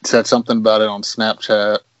 he said something about it on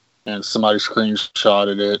Snapchat, and somebody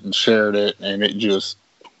screenshotted it and shared it, and it just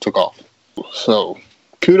took off. So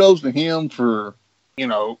kudos to him for,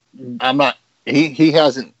 he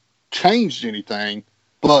hasn't changed anything,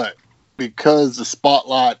 but because the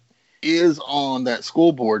spotlight is on that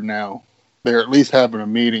school board now, they're at least having a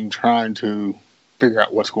meeting trying to figure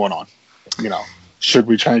out what's going on. Should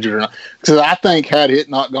we change it or not? Because I think had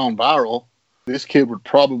it not gone viral, this kid would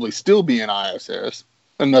probably still be in ISS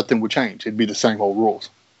and nothing would change. It'd be the same old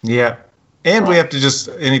rules. Yeah. And we have to just,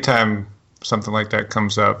 anytime something like that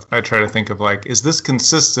comes up, I try to think of like, is this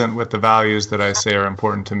consistent with the values that I say are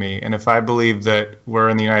important to me? And if I believe that we're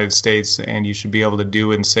in the United States and you should be able to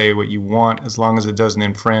do and say what you want as long as it doesn't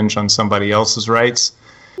infringe on somebody else's rights,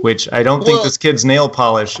 which I don't think this kid's nail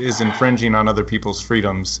polish is infringing on other people's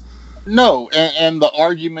freedoms. No, and the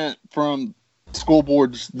argument from school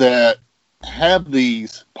boards that have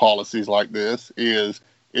these policies like this is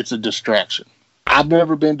it's a distraction. I've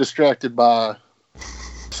never been distracted by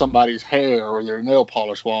somebody's hair or their nail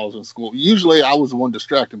polish while I was in school. Usually I was the one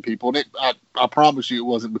distracting people, and I promise you it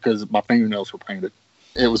wasn't because my fingernails were painted.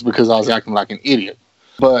 It was because I was acting like an idiot.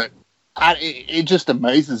 But it just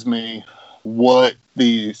amazes me what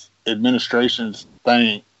these administrations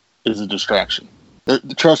think is a distraction.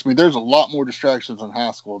 Trust me, there's a lot more distractions in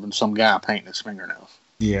high school than some guy painting his fingernails.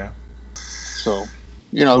 Yeah. So,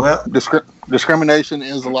 discrimination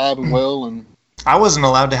is alive and well, and I wasn't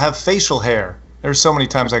allowed to have facial hair. There's so many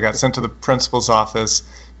times I got sent to the principal's office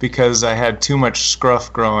because I had too much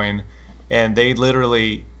scruff growing, and they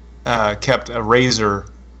literally kept a razor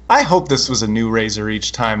I hope this was a new razor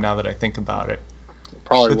each time. Now that I think about it,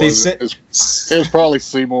 Probably but was. It was probably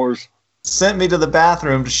Seymour's. Sent me to the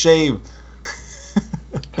bathroom to shave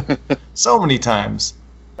so many times.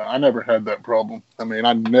 I never had that problem. I mean,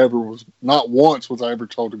 not once was I ever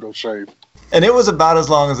told to go shave. And it was about as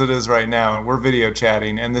long as it is right now. And we're video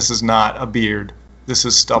chatting, and this is not a beard. This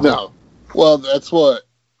is stubble. No. Well, that's what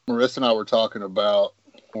Marissa and I were talking about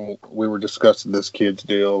when we were discussing this kid's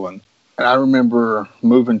deal. And I remember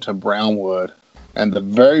moving to Brownwood, and the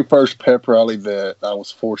very first pep rally that I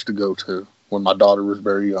was forced to go to when my daughter was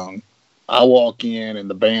very young, I walk in and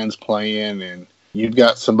the band's playing, and you've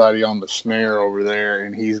got somebody on the snare over there,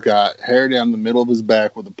 and he's got hair down the middle of his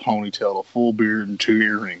back with a ponytail, a full beard, and 2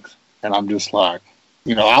 earrings. And I'm just like,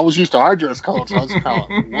 I was used to our dress code, so I was kind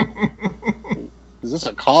of like, is this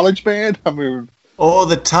a college band? I mean, oh,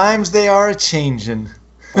 the times they are a-changing.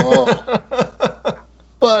 Oh.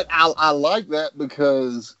 But I like that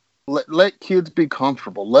because let kids be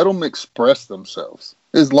comfortable. Let them express themselves.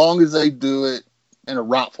 As long as they do it in a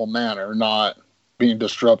rightful manner, not being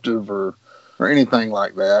disruptive or anything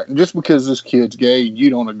like that. And just because this kid's gay and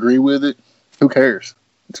you don't agree with it, who cares?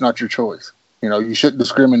 It's not your choice. You shouldn't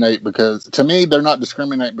discriminate because, to me, they're not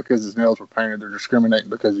discriminating because his nails were painted. They're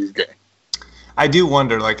discriminating because he's gay. I do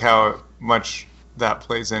wonder, how much that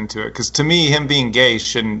plays into it. Because to me, him being gay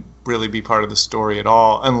shouldn't really be part of the story at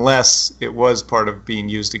all, unless it was part of being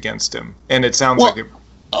used against him. And it sounds like it.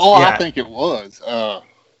 Oh, yeah. I think it was.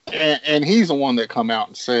 And he's the one that come out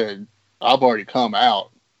and said, I've already come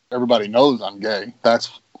out. Everybody knows I'm gay.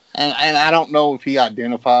 And I don't know if he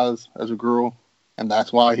identifies as a girl, and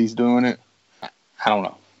that's why he's doing it. I don't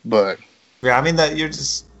know, but yeah, I mean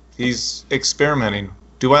he's experimenting.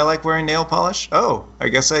 Do I like wearing nail polish? Oh, I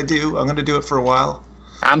guess I do. I'm going to do it for a while.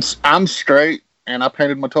 I'm straight, and I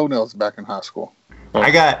painted my toenails back in high school.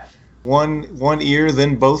 I got one ear,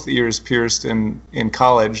 then both ears pierced in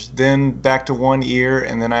college, then back to one ear,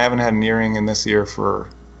 and then I haven't had an earring in this ear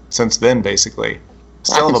since then, basically.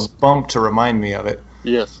 Still have a bump to remind me of it.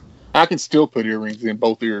 Yes, I can still put earrings in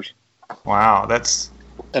both ears. Wow,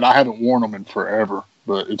 and I haven't worn them in forever,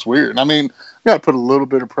 but it's weird. I mean, you got to put a little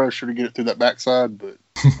bit of pressure to get it through that backside, but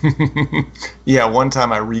yeah, one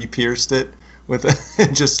time I re-pierced it with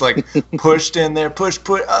just pushed in there, push,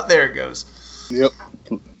 oh, there it goes. Yep.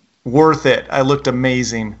 Worth it. I looked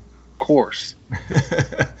amazing. Of course.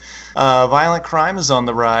 Violent crime is on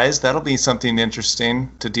the rise. That'll be something interesting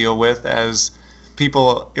to deal with as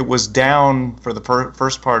people. It was down for the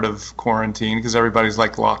first part of quarantine because everybody's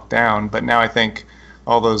locked down, but now I think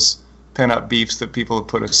all those pent-up beefs that people have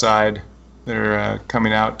put aside, they're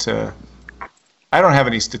coming out to... I don't have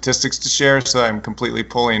any statistics to share, so I'm completely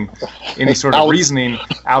pulling any sort of reasoning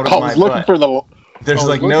out of my butt. There's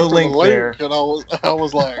no link there. And I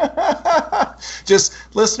was like... Just,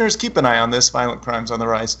 listeners, keep an eye on this. Violent crime's on the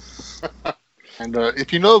rise. And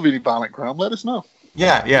if you know of any violent crime, let us know.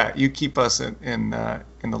 Yeah, you keep us in the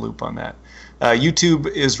loop on that. YouTube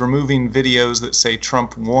is removing videos that say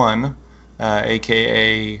Trump won,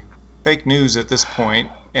 a.k.a. fake news at this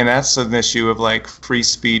point, and that's an issue of free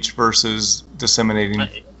speech versus disseminating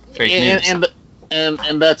fake news.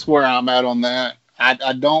 And that's where I'm at on that.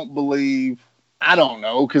 I don't believe, I don't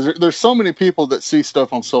know, because there's so many people that see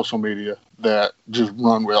stuff on social media that just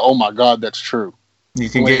run with, oh my God, that's true. You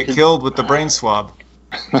can get killed with the brain swab.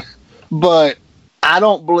 But I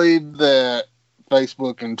don't believe that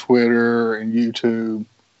Facebook and Twitter and YouTube,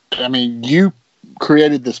 I mean, you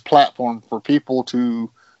created this platform for people to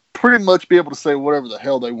pretty much be able to say whatever the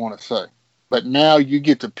hell they want to say. But now you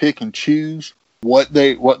get to pick and choose what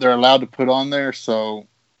they're allowed to put on there. So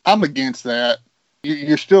I'm against that.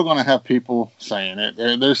 You're still going to have people saying it.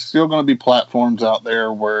 There's still going to be platforms out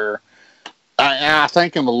there where I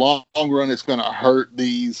think in the long run it's going to hurt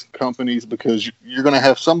these companies because you're going to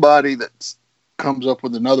have somebody that comes up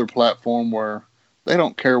with another platform where they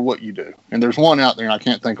don't care what you do. And there's one out there, and I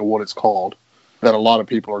can't think of what it's called, that a lot of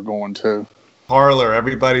people are going to. Parler.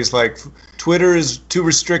 Everybody's like, Twitter is too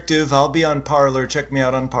restrictive. I'll be on Parler. Check me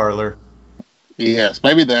out on Parler. Yes,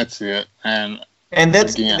 maybe that's it. And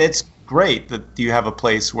that's great that you have a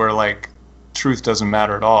place where truth doesn't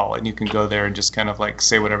matter at all, and you can go there and just kind of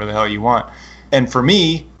say whatever the hell you want. And for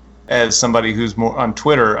me, as somebody who's more on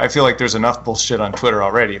Twitter, I feel like there's enough bullshit on Twitter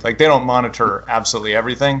already. They don't monitor absolutely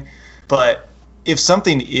everything, but if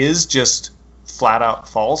something is just flat out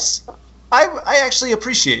false, I actually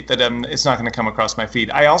appreciate that it's not going to come across my feed.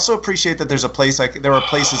 I also appreciate that there are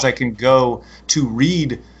places I can go to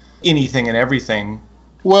read anything and everything,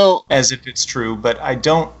 as if it's true. But I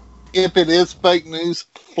don't. If it is fake news,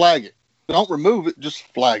 flag it. Don't remove it. Just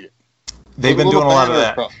flag it. They've been doing a lot of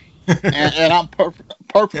that. and I'm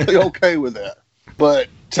perfectly okay with that. But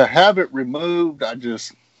to have it removed, I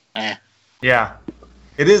just, Yeah,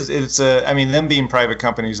 it is. It's I mean, them being private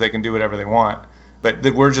companies, they can do whatever they want. But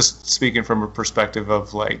we're just speaking from a perspective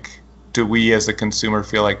of like, do we as a consumer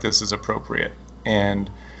feel like this is appropriate? And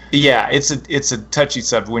yeah, it's a touchy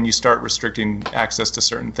subject. When you start restricting access to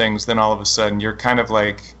certain things, then all of a sudden you're kind of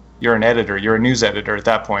like, you're an editor, you're a news editor at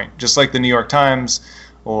that point. Just like the New York Times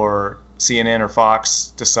or CNN or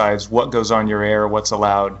Fox decides what goes on your air, what's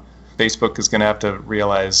allowed. Facebook is going to have to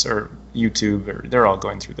realize, or YouTube, or they're all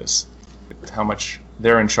going through this, how much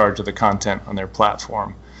they're in charge of the content on their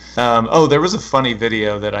platform. There was a funny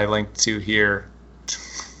video that I linked to here,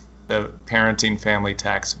 the parenting family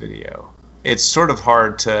tax video. It's sort of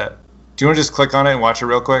hard to... Do you want to just click on it and watch it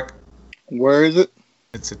real quick? Where is it?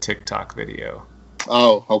 It's a TikTok video.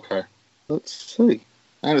 Oh, okay. Let's see.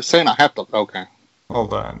 I was saying I have to... Okay.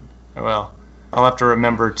 Hold on. Well, I'll have to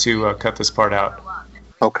remember to cut this part out.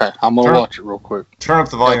 Okay, I'm going to watch it real quick. Turn up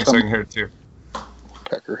the volume so I can hear it too.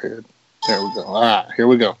 Peckerhead. There we go. All right, here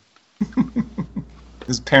we go. This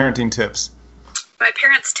is parenting tips. My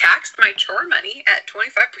parents taxed my chore money at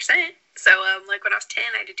 25%. So, like when I was 10,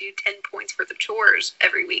 I had to do 10 points worth of chores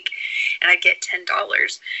every week, and I'd get $10,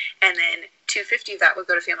 and then $250 of that would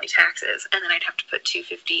go to family taxes, and then I'd have to put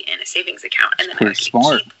 $250 in a savings account, and then I would keep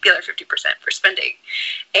the other 50% for spending.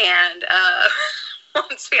 And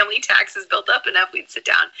once family taxes built up enough, we'd sit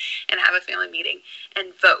down and have a family meeting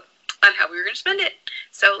and vote on how we were going to spend it.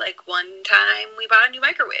 So, like, one time we bought a new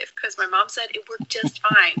microwave because my mom said it worked just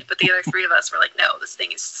fine. But the other three of us were like, no, this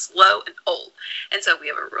thing is slow and old. And so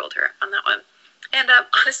we overruled her on that one. And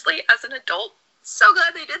honestly, as an adult, so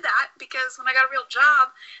glad they did that, because when I got a real job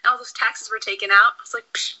and all those taxes were taken out, I was like,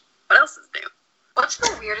 psh, what else is new? What's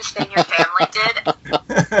the weirdest thing your family did?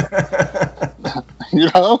 You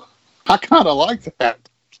know, I kind of like that.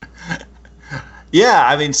 Yeah,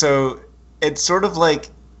 I mean, so it's sort of like,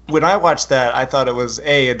 when I watched that, I thought it was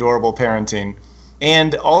adorable parenting,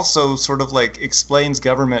 and also sort of like explains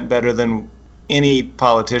government better than any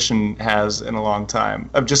politician has in a long time.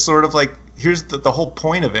 Of just sort of like, here's the whole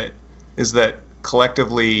point of it is that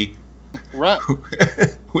collectively, right,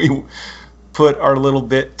 we put our little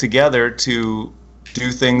bit together to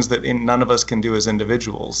do things that none of us can do as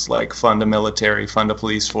individuals, like fund a military, fund a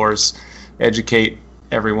police force, educate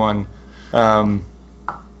everyone. I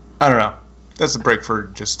don't know. That's a break for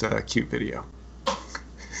just a cute video.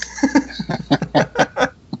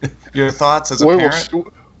 Your thoughts as a parent?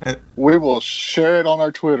 We will share it on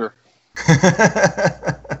our Twitter.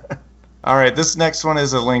 All right, this next one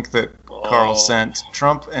is a link that Carl sent.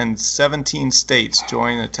 Trump and 17 states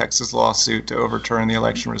join a Texas lawsuit to overturn the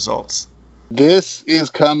election results. This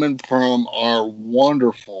is coming from our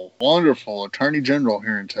wonderful, wonderful Attorney General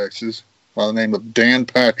here in Texas by the name of Dan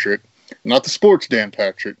Patrick. Not the sports Dan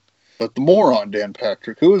Patrick, but the moron Dan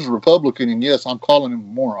Patrick, who is a Republican, and yes, I'm calling him a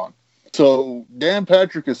moron. So Dan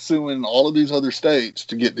Patrick is suing all of these other states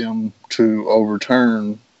to get them to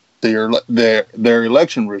overturn their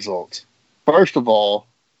election results. First of all,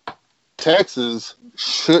 Texas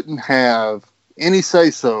shouldn't have any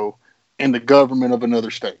say-so in the government of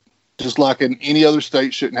another state. Just like in any other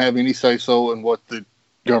state shouldn't have any say-so in what the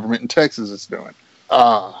government in Texas is doing.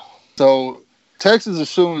 So Texas is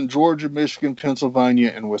suing Georgia, Michigan,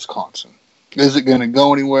 Pennsylvania, and Wisconsin. Is it going to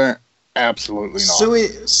go anywhere? Absolutely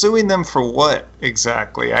not. Suing them for what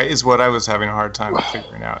exactly is what I was having a hard time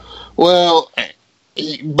figuring out. Well,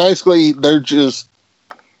 basically, they're just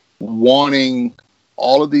wanting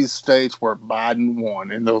all of these states where Biden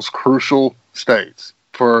won, in those crucial states,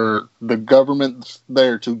 for the governments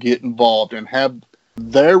there to get involved and have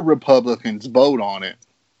their Republicans vote on it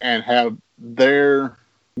and have their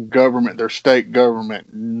government, their state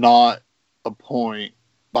government, not appoint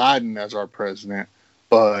Biden as our president,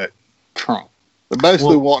 but Trump. They're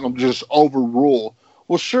basically wanting them to just overrule.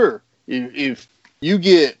 Well, sure, if you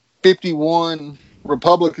get 51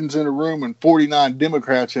 Republicans in a room and 49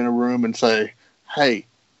 Democrats in a room and say, hey,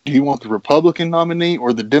 do you want the Republican nominee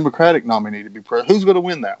or the Democratic nominee to be president? Who's going to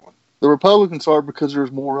win that one? The Republicans are, because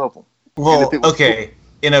there's more of them. Well, okay,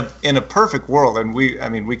 in a perfect world, and we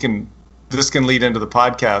can. This can lead into the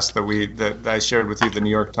podcast that I shared with you, the New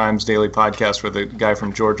York Times daily podcast, where the guy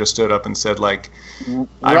from Georgia stood up and said, like,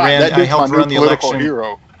 I helped run the election.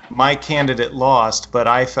 Hero. My candidate lost, but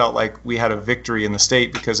I felt like we had a victory in the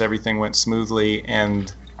state because everything went smoothly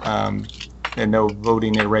and no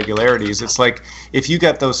voting irregularities. It's like, if you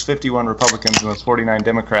got those 51 Republicans and those 49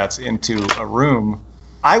 Democrats into a room,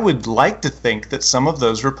 I would like to think that some of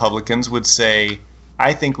those Republicans would say,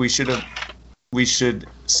 I think we should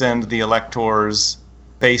send the electors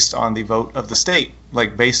based on the vote of the state,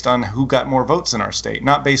 like based on who got more votes in our state,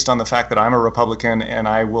 not based on the fact that I'm a Republican and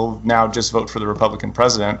I will now just vote for the Republican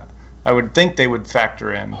president. I would think they would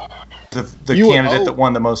factor in the candidate that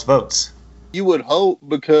won the most votes. You would hope,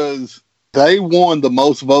 because they won the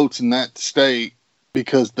most votes in that state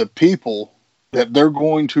because the people that they're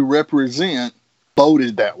going to represent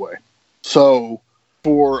voted that way. So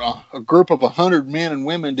for a group of 100 men and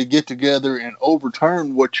women to get together and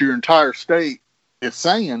overturn what your entire state is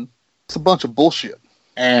saying, it's a bunch of bullshit.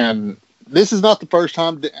 And this is not the first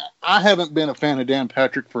time. I haven't been a fan of Dan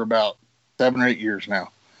Patrick for about 7 or 8 years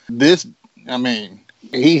now.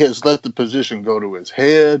 He has let the position go to his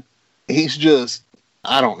head. He's just,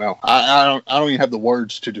 I don't know. I don't even have the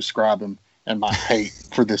words to describe him and my hate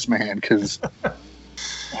for this man, because,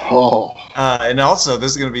 and also,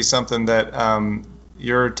 this is going to be something that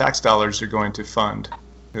your tax dollars are going to fund.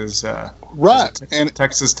 Because right, and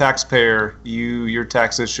Texas taxpayer, your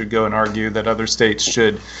taxes should go and argue that other states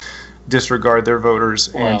should disregard their voters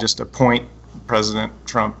and just appoint President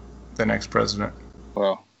Trump the next president.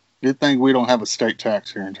 Well, good thing we don't have a state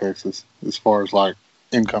tax here in Texas as far as like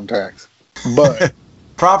income tax, but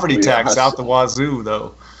property tax out the wazoo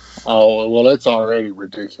though. Oh well, it's already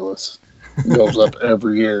ridiculous. It goes up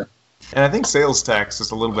every year. And I think sales tax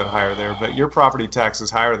is a little bit higher there, but your property tax is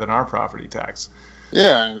higher than our property tax.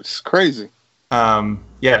 Yeah, it's crazy.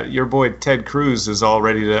 Your boy Ted Cruz is all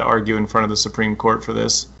ready to argue in front of the Supreme Court for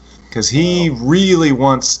this, because he really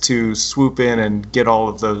wants to swoop in and get all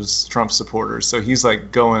of those Trump supporters. So he's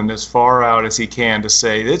like going as far out as he can to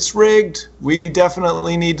say, it's rigged. We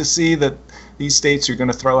definitely need to see that these states are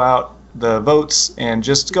going to throw out the votes and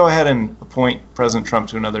just go ahead and appoint President Trump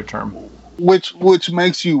to another term. Which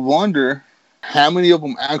makes you wonder how many of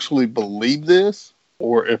them actually believe this,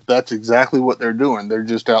 or if that's exactly what they're doing. They're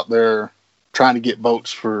just out there trying to get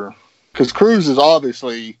votes for... Because Cruz is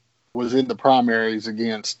obviously was in the primaries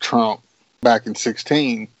against Trump back in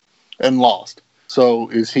 2016 and lost. So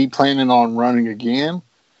is he planning on running again?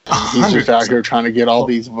 He's just out here trying to get all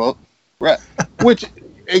these votes. Right. Which,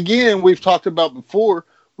 again, we've talked about before.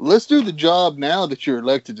 Let's do the job now that you're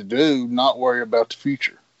elected to do, not worry about the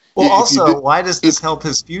future. Well, also, why does this help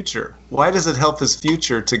his future? Why does it help his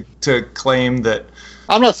future to claim that...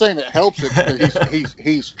 I'm not saying it helps it, but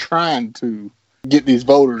he's trying to get these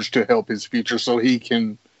voters to help his future so he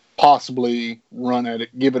can possibly run at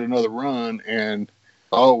it, give it another run, and,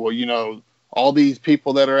 all these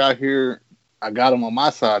people that are out here, I got them on my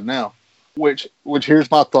side now. Which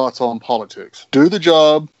here's my thoughts on politics. Do the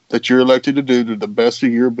job that you're elected to do to the best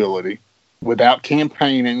of your ability without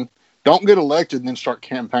campaigning. Don't get elected and then start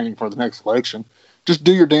campaigning for the next election. Just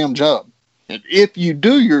do your damn job. And if you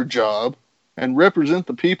do your job and represent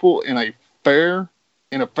the people in a fair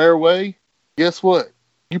way, guess what?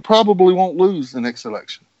 You probably won't lose the next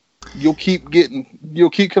election. You'll keep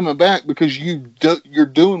coming back because you're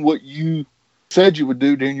doing what you said you would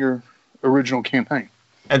do during your original campaign.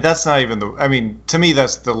 And that's not even to me,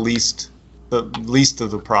 that's the least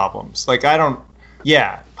of the problems. Like,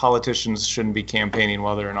 politicians shouldn't be campaigning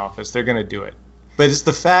while they're in office. They're going to do it. But it's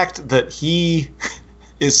the fact that he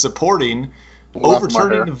is supporting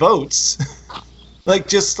overturning the votes.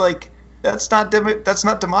 That's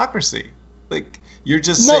not democracy. Like, you're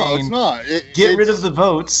just saying, it's not. Get rid of the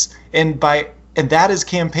votes, and that is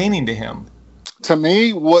campaigning to him. To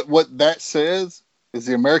me, what that says is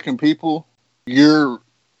the American people, you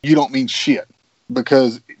don't mean shit,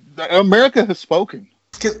 because America has spoken.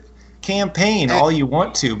 Campaign all you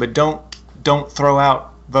want to, but don't throw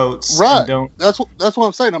out votes. Right. That's what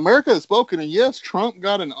I'm saying. America has spoken, and yes, Trump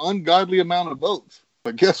got an ungodly amount of votes.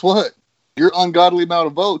 But guess what? Your ungodly amount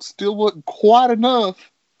of votes still wasn't quite enough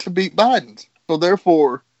to beat Biden's. So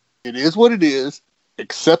therefore, it is what it is.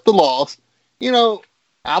 Accept the loss.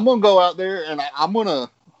 I'm going to go out there and I'm going to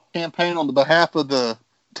campaign on the behalf of the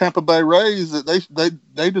Tampa Bay Rays that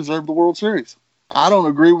they deserve the World Series. I don't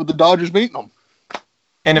agree with the Dodgers beating them.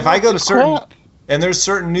 And if I go to there's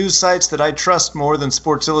certain news sites that I trust more than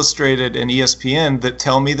Sports Illustrated and ESPN that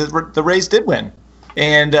tell me that the Rays did win.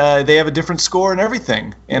 And they have a different score and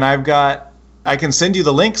everything. And I can send you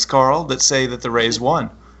the links, Carl, that say that the Rays won.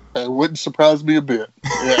 It wouldn't surprise me a bit.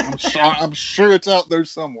 Yeah, I'm sure it's out there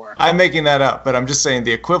somewhere. I'm making that up, but I'm just saying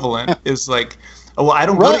the equivalent is like, I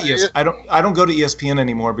don't go to I don't go to ESPN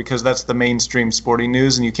anymore because that's the mainstream sporting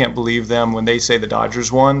news, and you can't believe them when they say the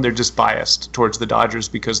Dodgers won. They're just biased towards the Dodgers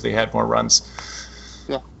because they had more runs.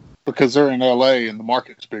 Yeah, because they're in LA and the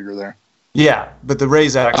market's bigger there. Yeah, but the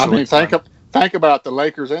Rays actually. Think about the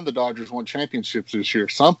Lakers and the Dodgers won championships this year.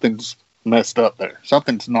 Something's messed up there.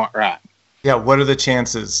 Something's not right. Yeah, what are the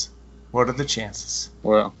chances? Well,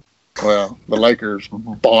 Well, the Lakers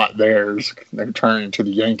bought theirs. They're turning to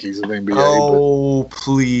the Yankees of the NBA. Oh,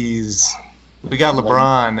 please. We got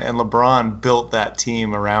LeBron, and LeBron built that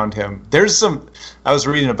team around him. I was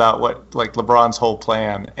reading about what, like, LeBron's whole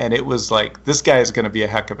plan, and it was like, this guy is going to be a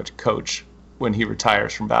heck of a coach when he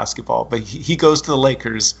retires from basketball. But he goes to the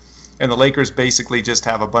Lakers, and the Lakers basically just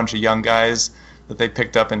have a bunch of young guys that they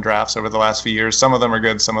picked up in drafts over the last few years. Some of them are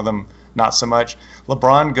good, some of them not so much.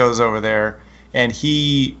 LeBron goes over there, and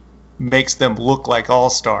he makes them look like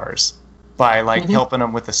all-stars by, like, helping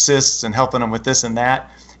them with assists and helping them with this and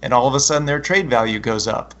that. And all of a sudden their trade value goes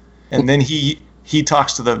up. And then he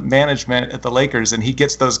talks to the management at the Lakers, and he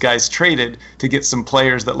gets those guys traded to get some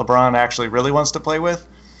players that LeBron actually really wants to play with.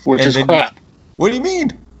 Which is crap. What do you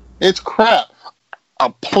mean? It's crap. A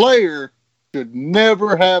player should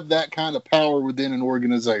never have that kind of power within an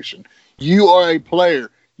organization. You are a player.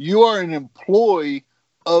 You are an employee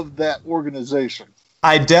of that organization.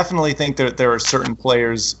 I definitely think that there are certain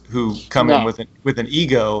players who come in with an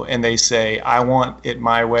ego, and they say, "I want it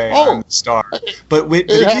my way. I'm the star." But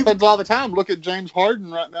it happens all the time. Look at James Harden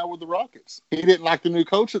right now with the Rockets. He didn't like the new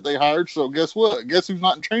coach that they hired, so guess what? Guess who's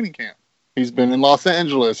not in training camp? He's been in Los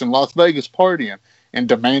Angeles and Las Vegas partying and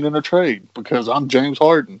demanding a trade because I'm James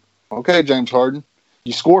Harden. Okay, James Harden,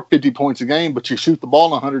 you score 50 points a game, but you shoot the ball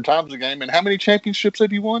 100 times a game. And how many championships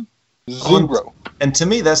have you won? 0. And to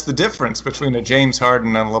me, that's the difference between a James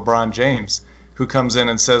Harden and a LeBron James, who comes in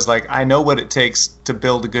and says, like, I know what it takes to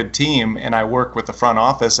build a good team, and I work with the front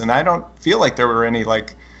office. And I don't feel like there were any,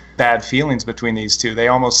 like, bad feelings between these two. They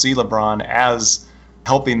almost see LeBron as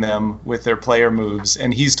helping them with their player moves.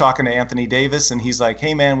 And he's talking to Anthony Davis, and he's like,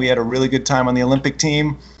 hey, man, we had a really good time on the Olympic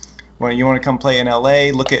team. Well, you want to come play in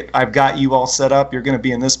L.A.? Look, I've got you all set up. You're going to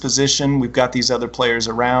be in this position. We've got these other players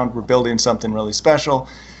around. We're building something really special.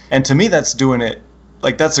 And to me, that's doing it.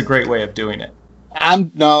 Like, that's a great way of doing it. I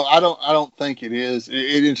don't think it is.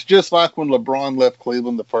 It's just like when LeBron left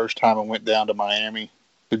Cleveland the first time and went down to Miami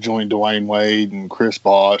to join Dwayne Wade and Chris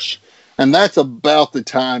Bosh. And that's about the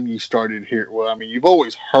time you started hearing. Well, I mean, you've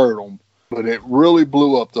always heard them, but it really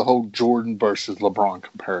blew up the whole Jordan versus LeBron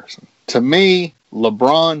comparison. To me,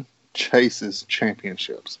 LeBron chases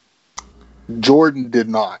championships. Jordan did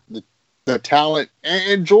not. The talent,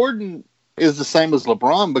 and Jordan is the same as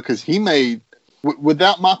LeBron because he made,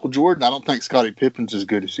 without Michael Jordan, I don't think Scottie Pippen's as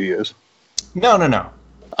good as he is. No.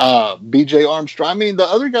 B.J. Armstrong. I mean, the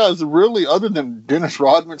other guys really, other than Dennis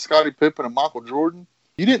Rodman, Scottie Pippen, and Michael Jordan,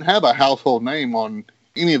 you didn't have a household name on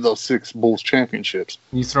any of those 6 Bulls championships.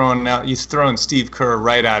 You're throwing Steve Kerr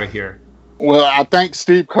right out of here. Well, I think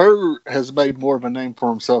Steve Kerr has made more of a name for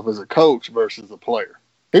himself as a coach versus a player.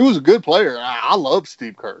 He was a good player. I love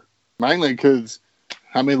Steve Kerr, mainly because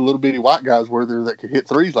how many little bitty white guys were there that could hit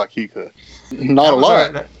threes like he could? Not a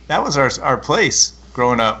lot. That was our place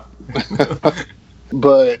growing up.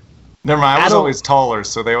 But never mind. I was always taller,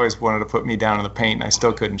 so they always wanted to put me down in the paint, and I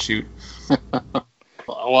still couldn't shoot.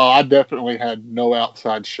 Well, I definitely had no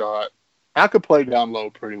outside shot. I could play down low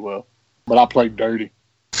pretty well, but I played dirty.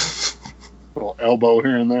 A little elbow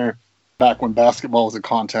here and there. Back when basketball was a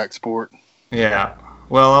contact sport. Yeah.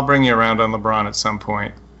 Well, I'll bring you around on LeBron at some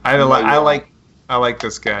point. I like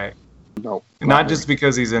this guy. No. Not just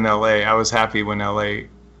because he's in LA. I was happy when LA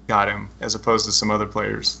got him, as opposed to some other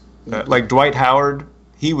players. Like Dwight Howard,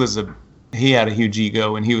 he had a huge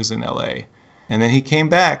ego when he was in LA, and then he came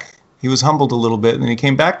back. He was humbled a little bit, and then he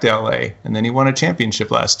came back to LA, and then he won a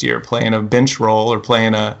championship last year, playing a bench role or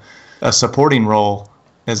playing a supporting role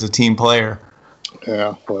as a team player.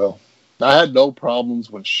 Yeah, well, I had no problems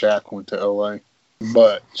when Shaq went to LA,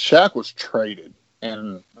 but Shaq was traded.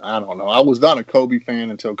 And I don't know. I was not a Kobe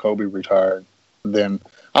fan until Kobe retired. Then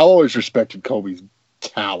I always respected Kobe's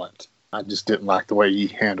talent. I just didn't like the way he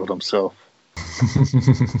handled himself.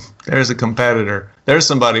 There's a competitor. There's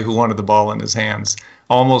somebody who wanted the ball in his hands,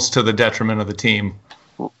 almost to the detriment of the team.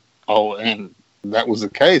 Oh, and that was the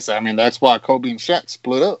case. I mean, that's why Kobe and Shaq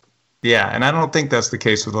split up. Yeah, and I don't think that's the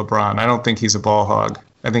case with LeBron. I don't think he's a ball hog.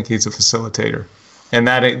 I think he's a facilitator. And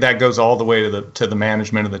that goes all the way to the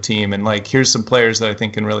management of the team. And, like, here's some players that I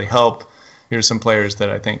think can really help. Here's some players that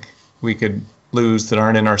I think we could lose that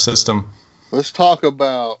aren't in our system. Let's talk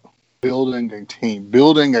about building a team,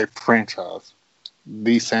 building a franchise.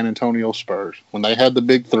 The San Antonio Spurs, when they had the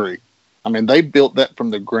big 3, I mean, they built that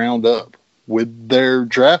from the ground up with their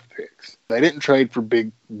draft picks. They didn't trade for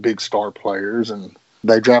big star players, and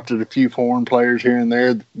they drafted a few foreign players here and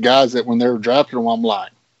there. Guys that when they were drafting them, I'm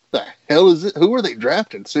like, the hell is it? Who are they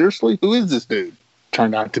drafting? Seriously? Who is this dude?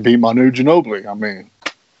 Turned out to be Manu Ginobili. I mean,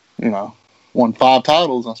 won 5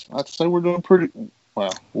 titles. I'd say we're doing pretty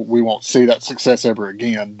well. We won't see that success ever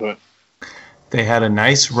again, but They had a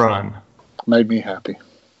nice run. Made me happy.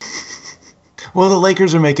 Well, the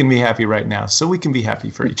Lakers are making me happy right now, so we can be happy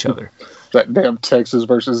for each other. That damn Texas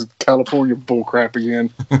versus California bullcrap again.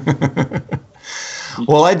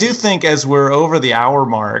 Well, I do think as we're over the hour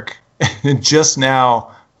mark, just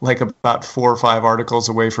now, like about 4 or 5 articles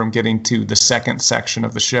away from getting to the second section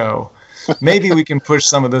of the show, maybe we can push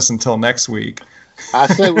some of this until next week. I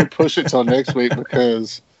say we push it till next week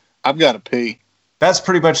because I've got to pee. That's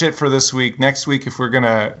pretty much it for this week. Next week, if we're going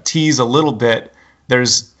to tease a little bit,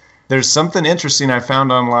 there's something interesting I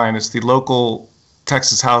found online. It's the local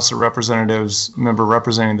Texas House of Representatives member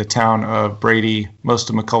representing the town of Brady, most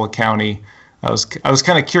of McCulloch County. I was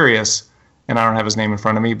kind of curious, and I don't have his name in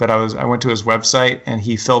front of me, but I went to his website, and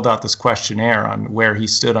he filled out this questionnaire on where he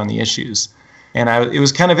stood on the issues. And it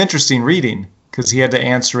was kind of interesting reading because he had to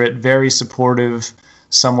answer it very supportive,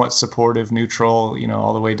 somewhat supportive, neutral,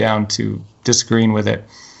 all the way down to disagreeing with it.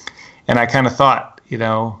 And I kind of thought,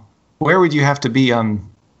 where would you have to be on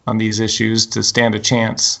these issues to stand a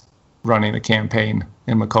chance running a campaign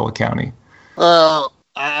in McCulloch County? Well,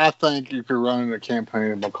 I think if you're running a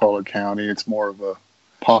campaign in McCulloch County, it's more of a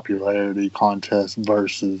popularity contest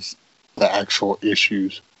versus the actual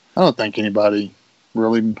issues. I don't think anybody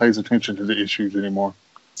really even pays attention to the issues anymore.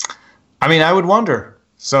 I mean, I would wonder.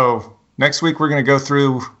 So next week we're going to go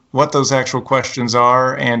through what those actual questions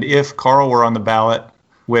are, and if Carl were on the ballot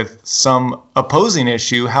with some opposing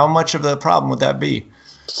issue, how much of the problem would that be?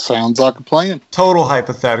 Sounds like a plan. Total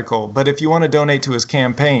hypothetical, but if you want to donate to his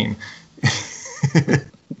campaign,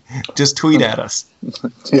 just tweet at us.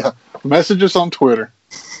 Yeah, message us on Twitter.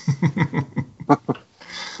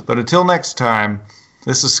 But until next time,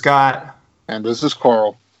 this is Scott. And this is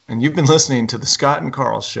Carl. And you've been listening to the Scott and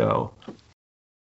Carl Show.